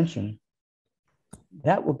intervention.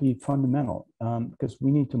 That will be fundamental because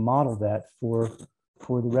we need to model that for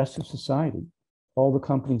the rest of society. All the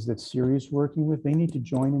companies that Siri is working with, they need to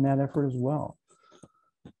join in that effort as well.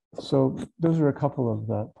 So those are a couple of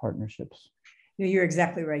the partnerships. You're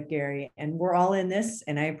exactly right, Gary. And we're all in this.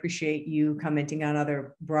 And I appreciate you commenting on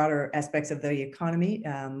other broader aspects of the economy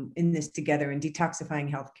in this together and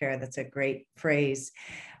detoxifying healthcare. That's a great phrase.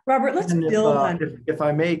 Robert, let's build on. If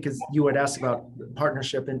I may, because you had asked about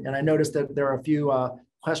partnership, and I noticed that there are a few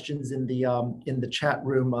questions in the chat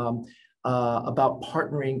room about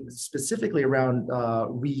partnering specifically around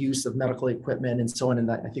reuse of medical equipment and so on. And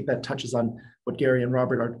I think that touches on what Gary and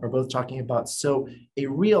Robert are both talking about. So a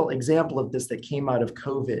real example of this that came out of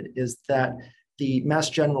COVID is that the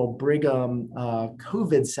Mass General Brigham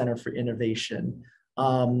COVID Center for Innovation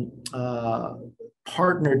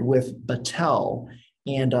partnered with Battelle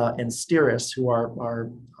and Steris, who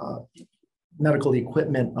are medical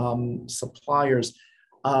equipment suppliers,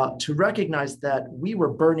 to recognize that we were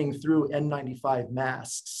burning through N95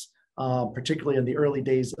 masks, particularly in the early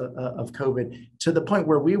days of COVID, to the point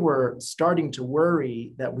where we were starting to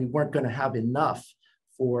worry that we weren't going to have enough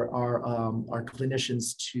for our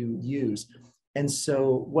clinicians to use. And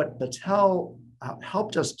so what Battelle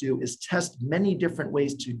helped us do is test many different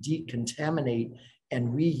ways to decontaminate and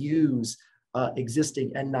reuse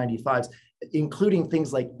existing N95s, including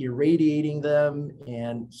things like irradiating them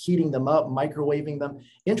and heating them up, microwaving them.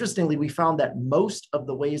 Interestingly, we found that most of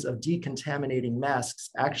the ways of decontaminating masks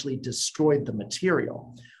actually destroyed the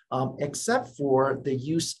material, except for the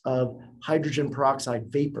use of hydrogen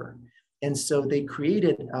peroxide vapor. And so they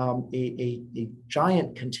created a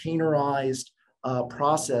giant containerized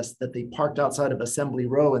process that they parked outside of Assembly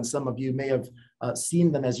Row. And some of you may have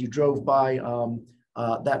seen them as you drove by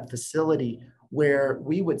that facility, where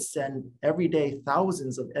we would send every day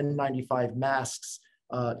thousands of N95 masks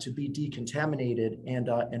to be decontaminated and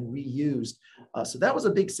reused. So that was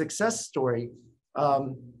a big success story.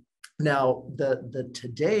 Now, the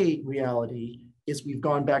today reality is we've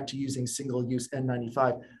gone back to using single-use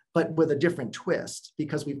N95, but with a different twist,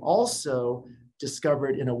 because we've also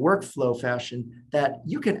discovered in a workflow fashion that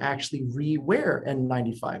you can actually re-wear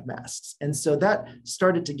N95 masks. And so that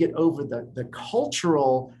started to get over the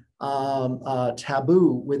cultural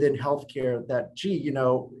taboo within healthcare that, gee, you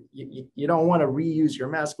know, you don't want to reuse your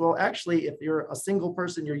mask. Well, actually, if you're a single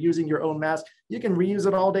person, you're using your own mask, you can reuse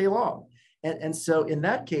it all day long. And so in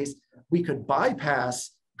that case, we could bypass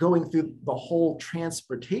going through the whole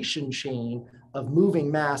transportation chain of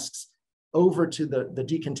moving masks over to the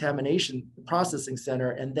decontamination processing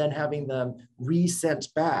center and then having them resent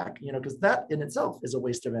back, you know, because that in itself is a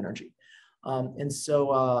waste of energy. And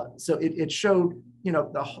so it showed, you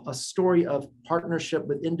know, a story of partnership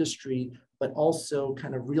with industry, but also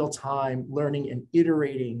kind of real-time learning and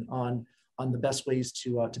iterating on the best ways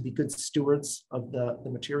to be good stewards of the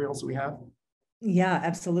materials we have. Yeah,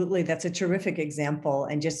 absolutely. That's a terrific example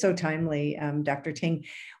and just so timely, Dr. Ting.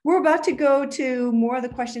 We're about to go to more of the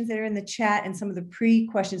questions that are in the chat and some of the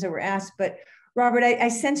pre-questions that were asked, but Robert, I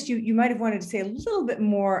sensed you might have wanted to say a little bit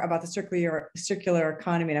more about the circular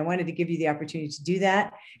economy, and I wanted to give you the opportunity to do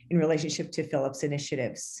that in relationship to Philips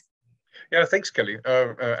initiatives. Yeah, thanks, Kelly,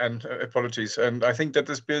 and apologies. And I think that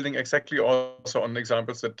is building exactly also on the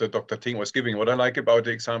examples that Dr. Ting was giving. What I like about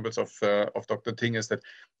the examples of Dr. Ting is that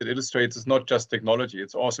it illustrates it's not just technology,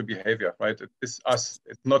 it's also behavior, right? It's us.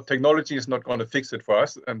 It's not technology is not going to fix it for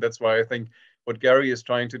us. And that's why I think what Gary is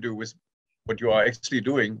trying to do with what you are actually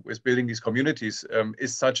doing with building these communities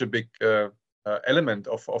is such a big element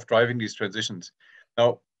of driving these transitions.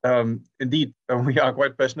 Now, indeed, we are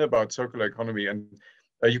quite passionate about circular economy, and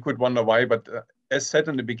you could wonder why, but as said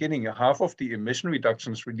in the beginning, half of the emission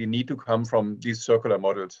reductions really need to come from these circular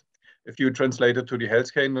models. If you translate it to the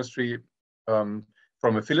healthcare industry, from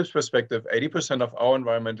a Philips perspective, 80% of our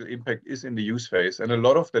environmental impact is in the use phase, and a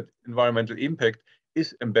lot of that environmental impact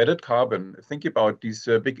is embedded carbon. Think about these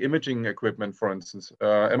big imaging equipment, for instance,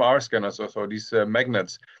 MR scanners, or so these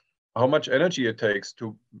magnets, how much energy it takes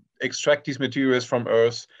to extract these materials from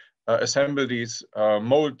Earth, assemble these,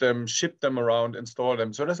 mold them, ship them around, install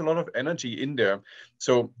them. So there's a lot of energy in there.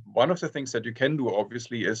 So one of the things that you can do,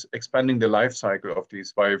 obviously, is expanding the life cycle of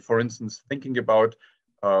these by, for instance, thinking about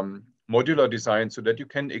modular design so that you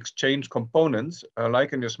can exchange components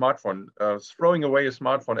like in your smartphone. Throwing away a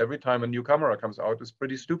smartphone every time a new camera comes out is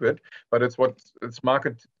pretty stupid, but it's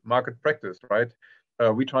market practice, right?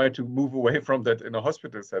 We try to move away from that in a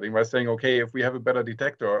hospital setting by saying, okay, if we have a better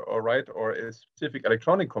detector, or a specific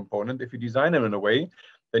electronic component, if you design them in a way,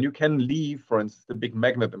 then you can leave, for instance, the big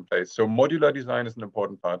magnet in place. So modular design is an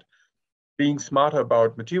important part. Being smarter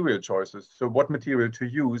about material choices, so what material to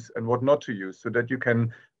use and what not to use, so that you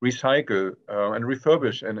can recycle and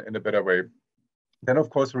refurbish in a better way. Then,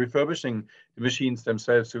 of course, refurbishing the machines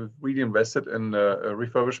themselves. So we've really invested in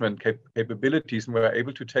refurbishment capabilities, and we're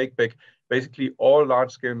able to take back basically all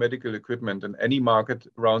large-scale medical equipment in any market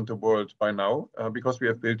around the world by now, because we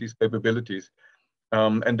have built these capabilities.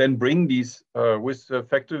 And then bring these with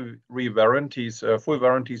factory warranties, full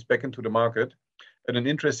warranties back into the market at an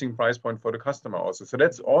interesting price point for the customer also. So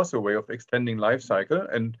that's also a way of extending life cycle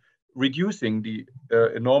and reducing the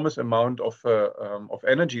enormous amount of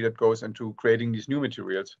energy that goes into creating these new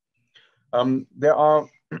materials. There are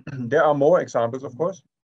more examples, of course,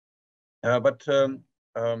 but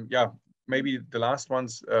yeah, maybe the last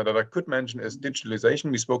ones that I could mention is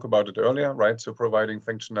digitalization. We spoke about it earlier, right? So providing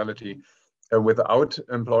functionality without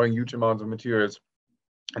employing huge amounts of materials.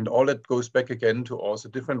 And all that goes back again to also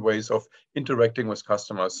different ways of interacting with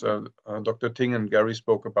customers. Dr. Ting and Gary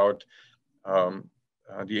spoke about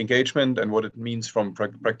the engagement and what it means from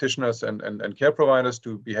practitioners and care providers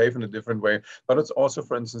to behave in a different way. But it's also,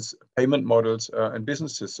 for instance, payment models and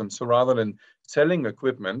business systems. So rather than selling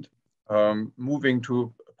equipment, moving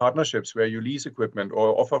to partnerships where you lease equipment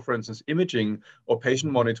or offer, for instance, imaging or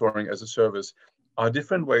patient monitoring as a service are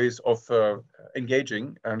different ways of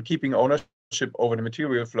engaging and keeping ownership over the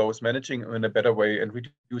material flows, managing in a better way and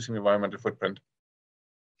reducing environmental footprint.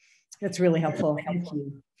 That's really helpful. Thank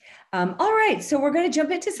you. All right, so we're going to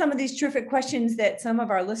jump into some of these terrific questions that some of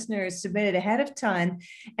our listeners submitted ahead of time.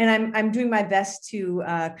 And I'm doing my best to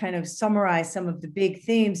kind of summarize some of the big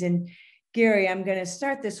themes. And Gary, I'm going to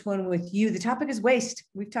start this one with you. The topic is waste.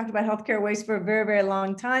 We've talked about healthcare waste for a very, very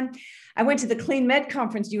long time. I went to the Clean Med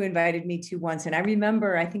conference you invited me to once, and I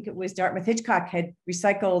remember, I think it was Dartmouth Hitchcock had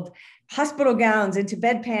recycled hospital gowns into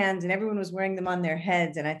bedpans, and everyone was wearing them on their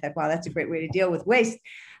heads. And I thought, wow, that's a great way to deal with waste.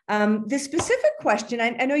 The specific question,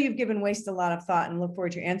 I know you've given waste a lot of thought and look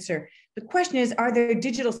forward to your answer. The question is, are there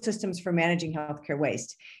digital systems for managing healthcare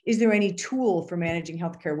waste? Is there any tool for managing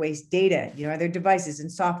healthcare waste data? You know, are there devices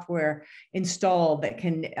and software installed that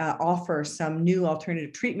can offer some new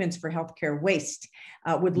alternative treatments for healthcare waste?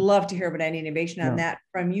 Would love to hear about any innovation on that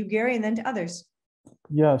from you, Gary, and then to others.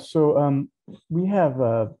 Yeah, so we have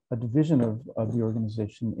a division of the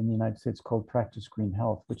organization in the United States called Practice Green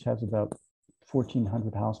Health, which has about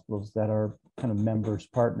 1,400 hospitals that are kind of members,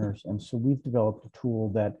 partners. And so we've developed a tool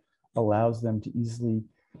that allows them to easily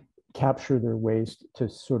capture their waste, to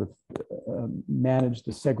sort of manage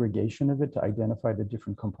the segregation of it, to identify the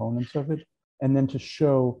different components of it, and then to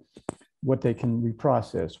show what they can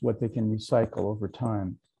reprocess, what they can recycle over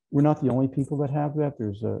time. We're not the only people that have that.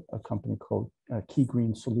 There's a company called Key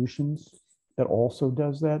Green Solutions that also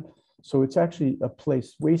does that. So it's actually a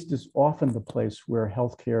place, waste is often the place where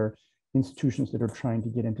healthcare institutions that are trying to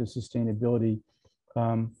get into sustainability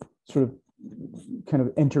sort of kind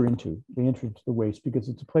of enter into the waste, because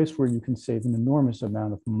it's a place where you can save an enormous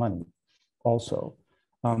amount of money also.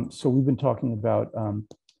 So we've been talking about,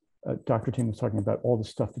 Dr. Ting was talking about all the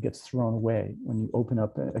stuff that gets thrown away when you open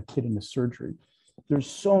up a kit in a surgery. There's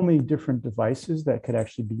so many different devices that could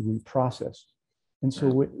actually be reprocessed. And so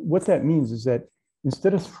what that means is that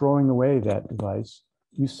instead of throwing away that device,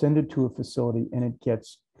 you send it to a facility and it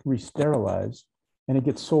gets re-sterilized and it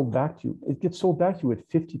gets sold back to you. It gets sold back to you at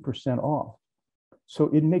 50% off. So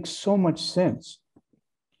it makes so much sense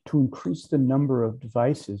to increase the number of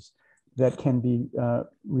devices that can be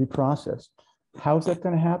reprocessed. How's that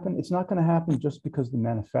going to happen? It's not going to happen just because the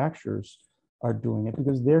manufacturers are doing it,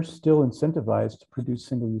 because they're still incentivized to produce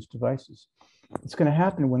single-use devices. It's going to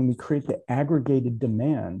happen when we create the aggregated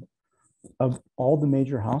demand of all the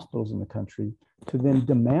major hospitals in the country to then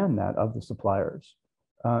demand that of the suppliers.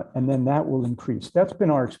 And then that will increase. That's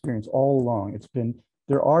been our experience all along.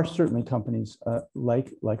 There are certainly companies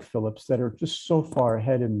like Philips that are just so far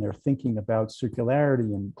ahead in their thinking about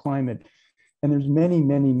circularity and climate. And there's many,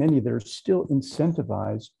 many, many that are still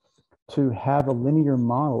incentivized to have a linear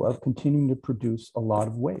model of continuing to produce a lot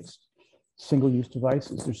of waste, single-use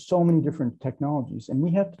devices. There's so many different technologies, and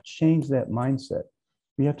we have to change that mindset.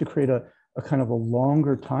 We have to create a kind of a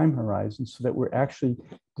longer time horizon so that we're actually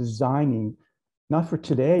designing not for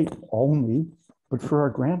today only, but for our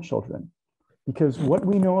grandchildren. Because what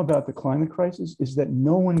we know about the climate crisis is that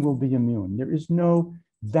no one will be immune. There is no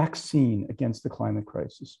vaccine against the climate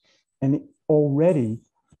crisis. And already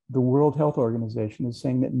the World Health Organization is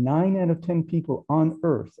saying that 9 out of 10 people on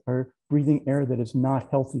Earth are breathing air that is not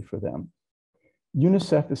healthy for them.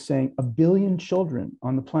 UNICEF is saying 1 billion children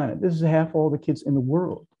on the planet, this is half all the kids in the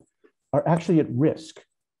world, are actually at risk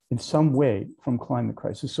in some way from climate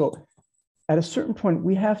crisis. So at a certain point,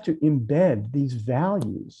 we have to embed these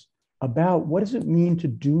values about what does it mean to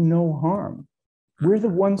do no harm. We're the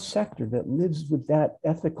one sector that lives with that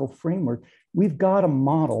ethical framework. We've got to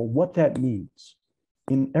model what that means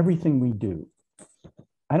in everything we do.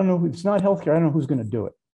 I don't know, if it's not healthcare, I don't know who's going to do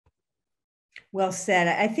it. Well said.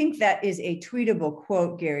 I think that is a tweetable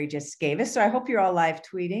quote Gary just gave us. So I hope you're all live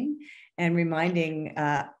tweeting and reminding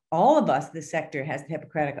all of us the sector has the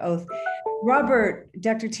Hippocratic Oath. Robert,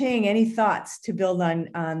 Dr. Ting, any thoughts to build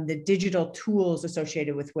on the digital tools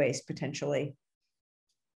associated with waste potentially?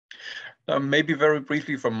 Maybe very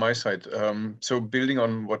briefly from my side. So building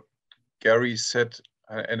on what Gary said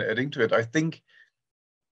and adding to it, I think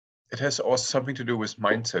it has also something to do with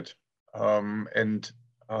mindset. A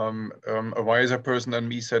wiser person than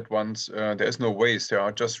me said once, there is no waste, there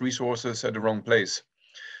are just resources at the wrong place.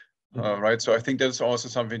 Right, so I think that's also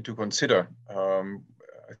something to consider.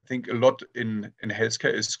 I think a lot in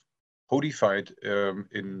healthcare is codified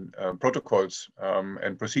in protocols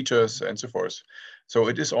and procedures and so forth. So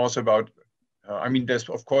it is also about I mean,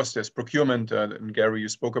 of course, there's procurement, and Gary, you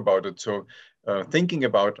spoke about it. So thinking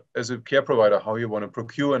about, as a care provider, how you want to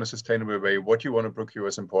procure in a sustainable way, what you want to procure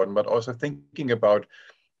is important, but also thinking about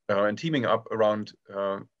and teaming up around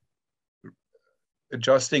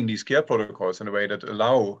adjusting these care protocols in a way that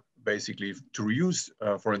allow basically to reuse,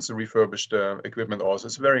 for instance, refurbished equipment also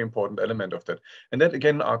is a very important element of that. And that,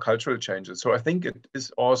 again, are cultural changes. So I think it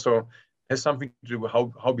is also has something to do with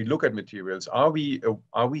how we look at materials. Are we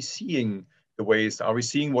seeing the waste? Are we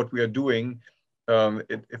seeing what we are doing?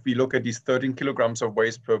 If we look at these 13 kilograms of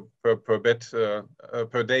waste per bed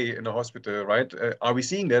per day in a hospital, right? Are we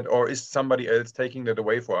seeing that, or is somebody else taking that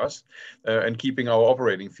away for us and keeping our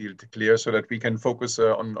operating field clear so that we can focus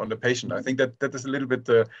on the patient? I think that is a little bit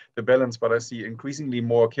the balance, but I see increasingly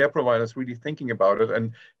more care providers really thinking about it.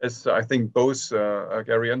 And as I think both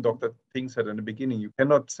Gary and Dr. Ting said in the beginning, you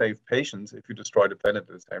cannot save patients if you destroy the planet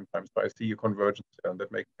at the same time. So I see a convergence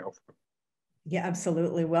that makes me hopeful. Yeah,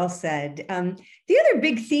 absolutely. Well said. The other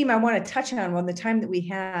big theme I want to touch on the time that we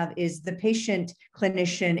have is the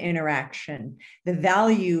patient-clinician interaction, the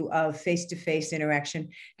value of face-to-face interaction.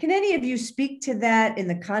 Can any of you speak to that in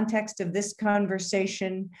the context of this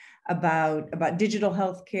conversation about digital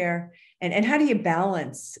healthcare? And how do you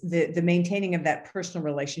balance the maintaining of that personal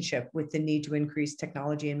relationship with the need to increase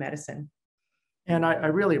technology in medicine? And I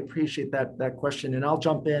really appreciate that question. And I'll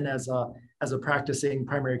jump in as a practicing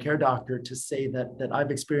primary care doctor to say that I've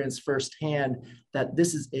experienced firsthand that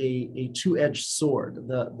this is a two-edged sword,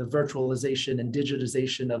 the virtualization and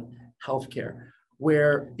digitization of healthcare,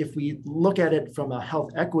 where if we look at it from a health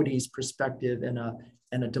equities perspective and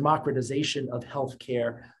a democratization of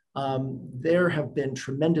healthcare, there have been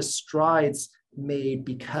tremendous strides made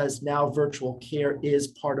because now virtual care is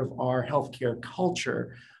part of our healthcare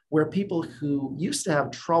culture, where people who used to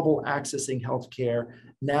have trouble accessing healthcare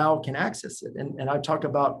now can access it. And I've talked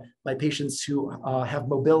about my patients who have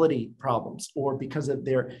mobility problems, or because of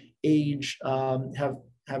their age have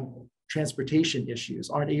transportation issues,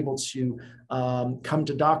 aren't able to come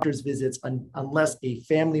to doctor's visits unless a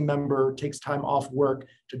family member takes time off work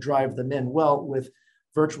to drive them in. Well, with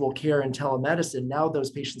virtual care and telemedicine, now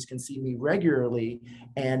those patients can see me regularly,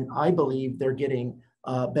 and I believe they're getting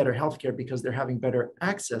better healthcare because they're having better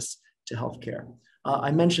access to healthcare.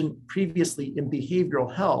 I mentioned previously in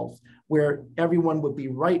behavioral health, where everyone would be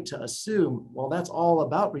right to assume, well, that's all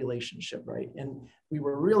about relationship, right? And we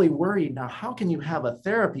were really worried. Now, how can you have a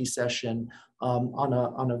therapy session on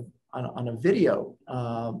a video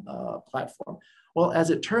platform? Well, as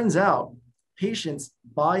it turns out, patients,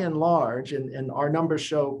 by and large, and our numbers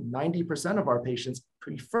show 90% of our patients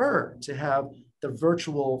prefer to have the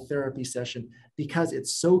virtual therapy session because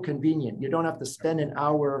it's so convenient. You don't have to spend an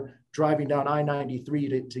hour driving down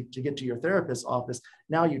I-93 to get to your therapist's office.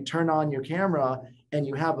 Now you turn on your camera and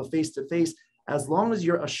you have a face-to-face. As long as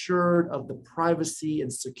you're assured of the privacy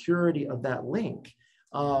and security of that link,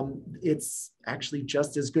 it's actually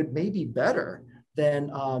just as good, maybe better than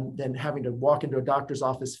having to walk into a doctor's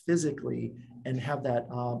office physically and have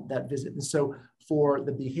that visit. And so for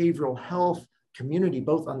the behavioral health community,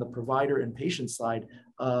 both on the provider and patient side,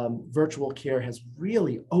 virtual care has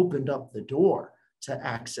really opened up the door to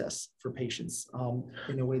access for patients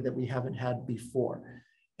in a way that we haven't had before.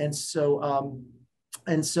 And so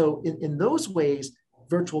in those ways,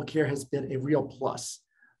 virtual care has been a real plus.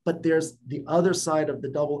 But there's the other side of the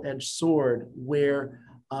double-edged sword, where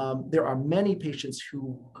there are many patients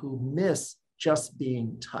who miss just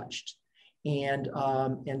being touched. And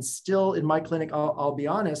still in my clinic, I'll be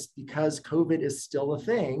honest, because COVID is still a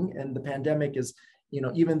thing and the pandemic is,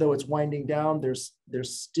 even though it's winding down, there's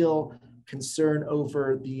still concern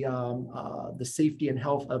over the safety and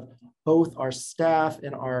health of both our staff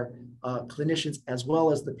and our clinicians, as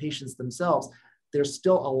well as the patients themselves. There's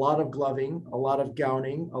still a lot of gloving, a lot of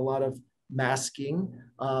gowning, a lot of masking,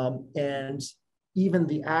 and even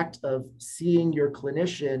the act of seeing your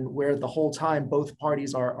clinician where the whole time both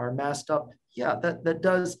parties are masked up, yeah, that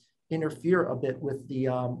does interfere a bit with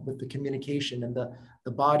the communication and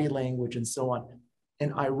the body language and so on.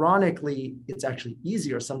 And ironically, it's actually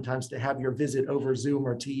easier sometimes to have your visit over Zoom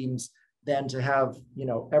or Teams than to have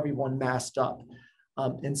everyone masked up.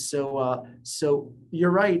 And so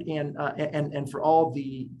you're right, and for all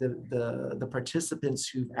the participants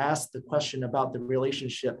who've asked the question about the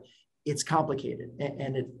relationship, it's complicated,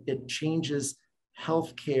 and it changes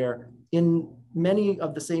healthcare in many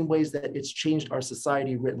of the same ways that it's changed our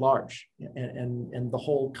society writ large, and the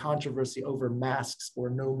whole controversy over masks or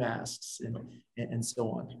no masks and so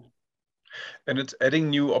on. And it's adding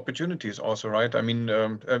new opportunities also, right? I mean,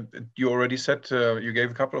 you already said, you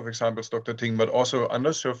gave a couple of examples, Dr. Ting, but also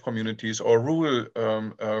underserved communities or rural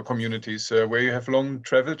communities where you have long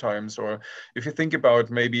travel times, or if you think about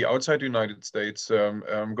maybe outside the United States,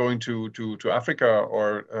 going to Africa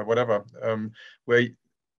or whatever, where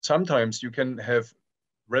sometimes you can have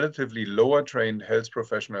relatively lower trained health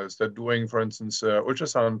professionals that doing, for instance,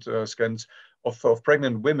 ultrasound scans of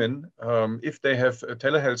pregnant women. If they have a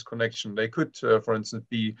telehealth connection, they could, for instance,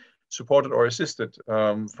 be supported or assisted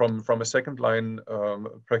from a second line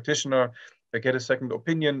practitioner. They get a second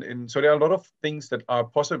opinion. So there are a lot of things that are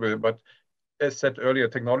possible, but as said earlier,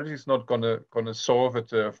 technology is not gonna solve it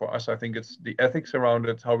for us. I think it's the ethics around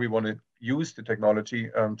it, how we want to use the technology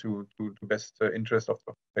to the best interest of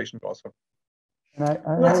the patient also. And I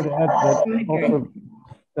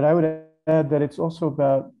would add that also, that it's also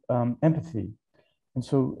about empathy. And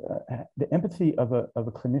so the empathy of a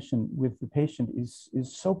clinician with the patient is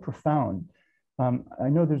so profound. I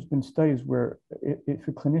know there's been studies where if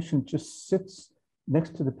a clinician just sits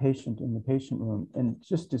next to the patient in the patient room and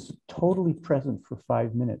just is totally present for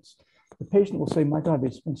 5 minutes, the patient will say, my God, they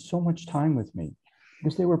spent so much time with me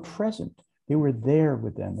because they were present. They were there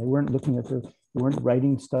with them. They weren't looking at they weren't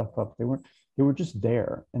writing stuff up. They were just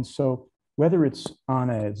there. And so whether it's on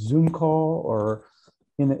a Zoom call or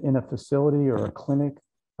in a facility or a clinic,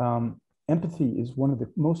 empathy is one of the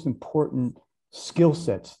most important skill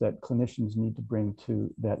sets that clinicians need to bring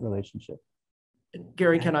to that relationship.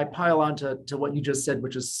 Gary, can I pile on to what you just said,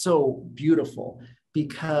 which is so beautiful,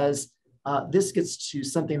 because this gets to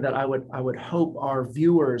something that I would hope our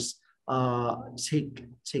viewers take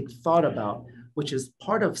thought about, which is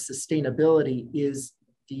part of sustainability is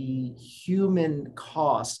the human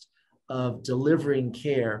cost of delivering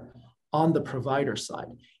care on the provider side.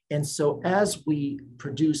 And so as we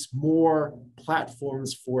produce more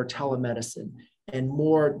platforms for telemedicine and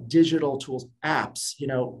more digital tools, apps, you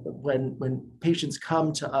know, when patients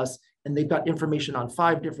come to us and they've got information on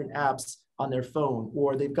 5 different apps on their phone,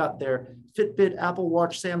 or they've got their Fitbit, Apple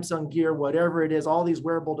Watch, Samsung Gear, whatever it is, all these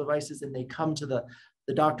wearable devices, and they come to the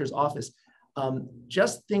doctor's office.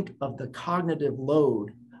 Just think of the cognitive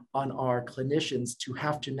load on our clinicians to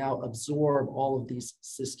have to now absorb all of these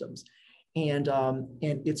systems. And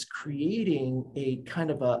it's creating a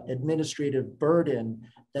kind of a administrative burden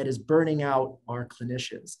that is burning out our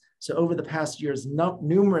clinicians. So over the past years,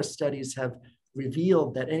 numerous studies have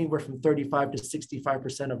revealed that anywhere from 35 to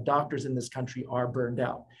 65% of doctors in this country are burned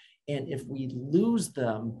out. And if we lose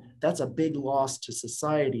them, that's a big loss to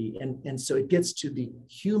society. And so it gets to the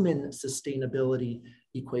human sustainability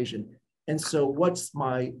equation. And so what's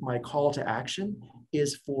my call to action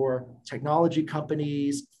is for technology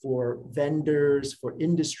companies, for vendors, for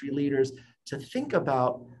industry leaders to think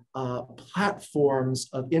about platforms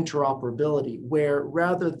of interoperability, where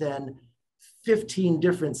rather than 15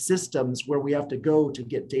 different systems where we have to go to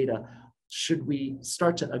get data, should we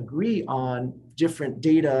start to agree on different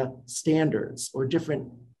data standards or different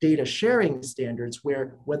data sharing standards,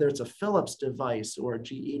 where whether it's a Philips device or a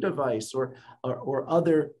GE device or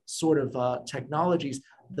other sort of technologies,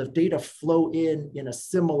 the data flow in a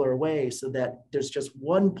similar way so that there's just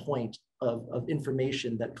one point of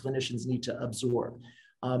information that clinicians need to absorb.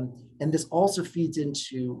 And this also feeds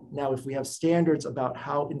into, now if we have standards about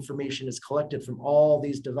how information is collected from all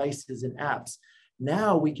these devices and apps,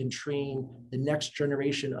 now we can train the next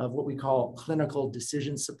generation of what we call clinical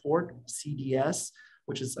decision support, CDS,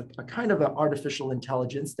 which is a kind of an artificial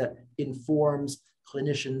intelligence that informs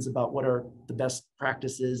clinicians about what are the best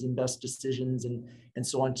practices and best decisions and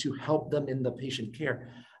so on to help them in the patient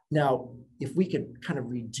care. Now, if we could kind of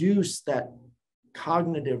reduce that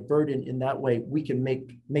cognitive burden in that way, we can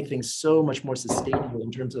make things so much more sustainable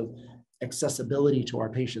in terms of accessibility to our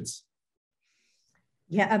patients.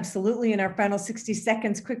 Yeah, absolutely. In our final 60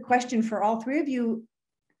 seconds, quick question for all 3 of you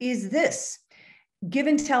is this: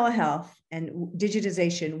 given telehealth and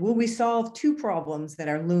digitization, will we solve 2 problems that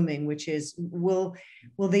are looming, which is will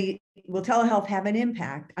telehealth have an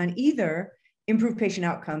impact on either improve patient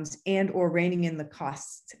outcomes and or reining in the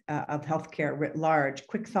costs of healthcare writ large?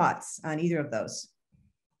 Quick thoughts on either of those.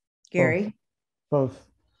 Gary? Both.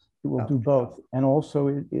 It will do both. And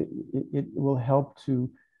also it will help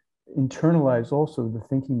to internalize also the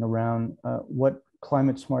thinking around what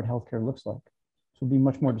climate smart healthcare looks like. So be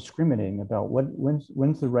much more discriminating about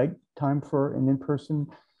when's the right time for an in-person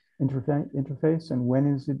interface, and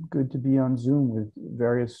when is it good to be on Zoom with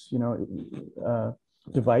various,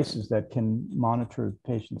 devices that can monitor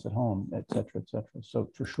patients at home, et cetera, et cetera. So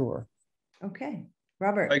for sure. Okay,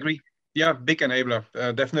 Robert. I agree. Yeah, big enabler,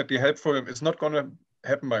 definitely helpful. It's not going to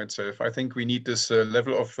happen by itself. I think we need this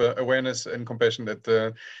level of awareness and compassion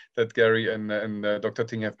that Gary and Dr.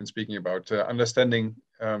 Ting have been speaking about, understanding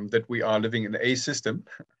that we are living in a system,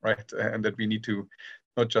 right, and that we need to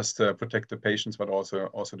not just protect the patients, but also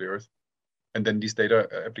the earth. And then these data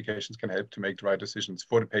applications can help to make the right decisions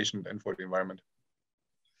for the patient and for the environment.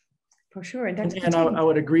 For sure. And I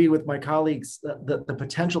would agree with my colleagues that the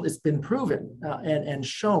potential has been proven and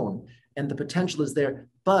shown, and the potential is there.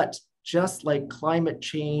 But just like climate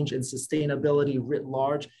change and sustainability writ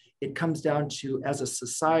large, it comes down to, as a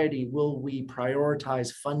society, will we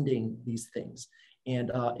prioritize funding these things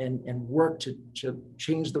and work to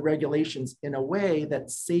change the regulations in a way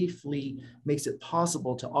that safely makes it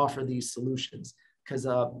possible to offer these solutions?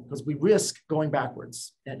 Because we risk going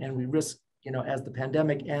backwards, and we risk, as the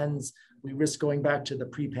pandemic ends, we risk going back to the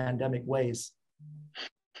pre-pandemic ways.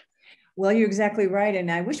 Well, you're exactly right.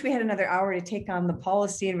 And I wish we had another hour to take on the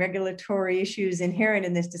policy and regulatory issues inherent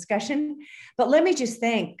in this discussion. But let me just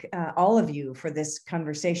thank all of you for this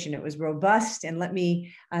conversation. It was robust. And let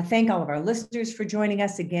me thank all of our listeners for joining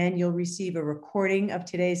us again. You'll receive a recording of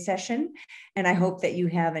today's session. And I hope that you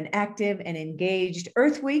have an active and engaged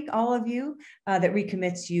Earth Week, all of you, that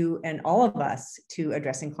recommits you and all of us to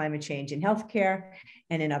addressing climate change in healthcare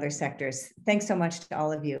and in other sectors. Thanks so much to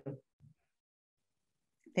all of you.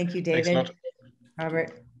 Thank you, David,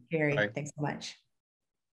 Robert, Gary. Bye. Thanks so much.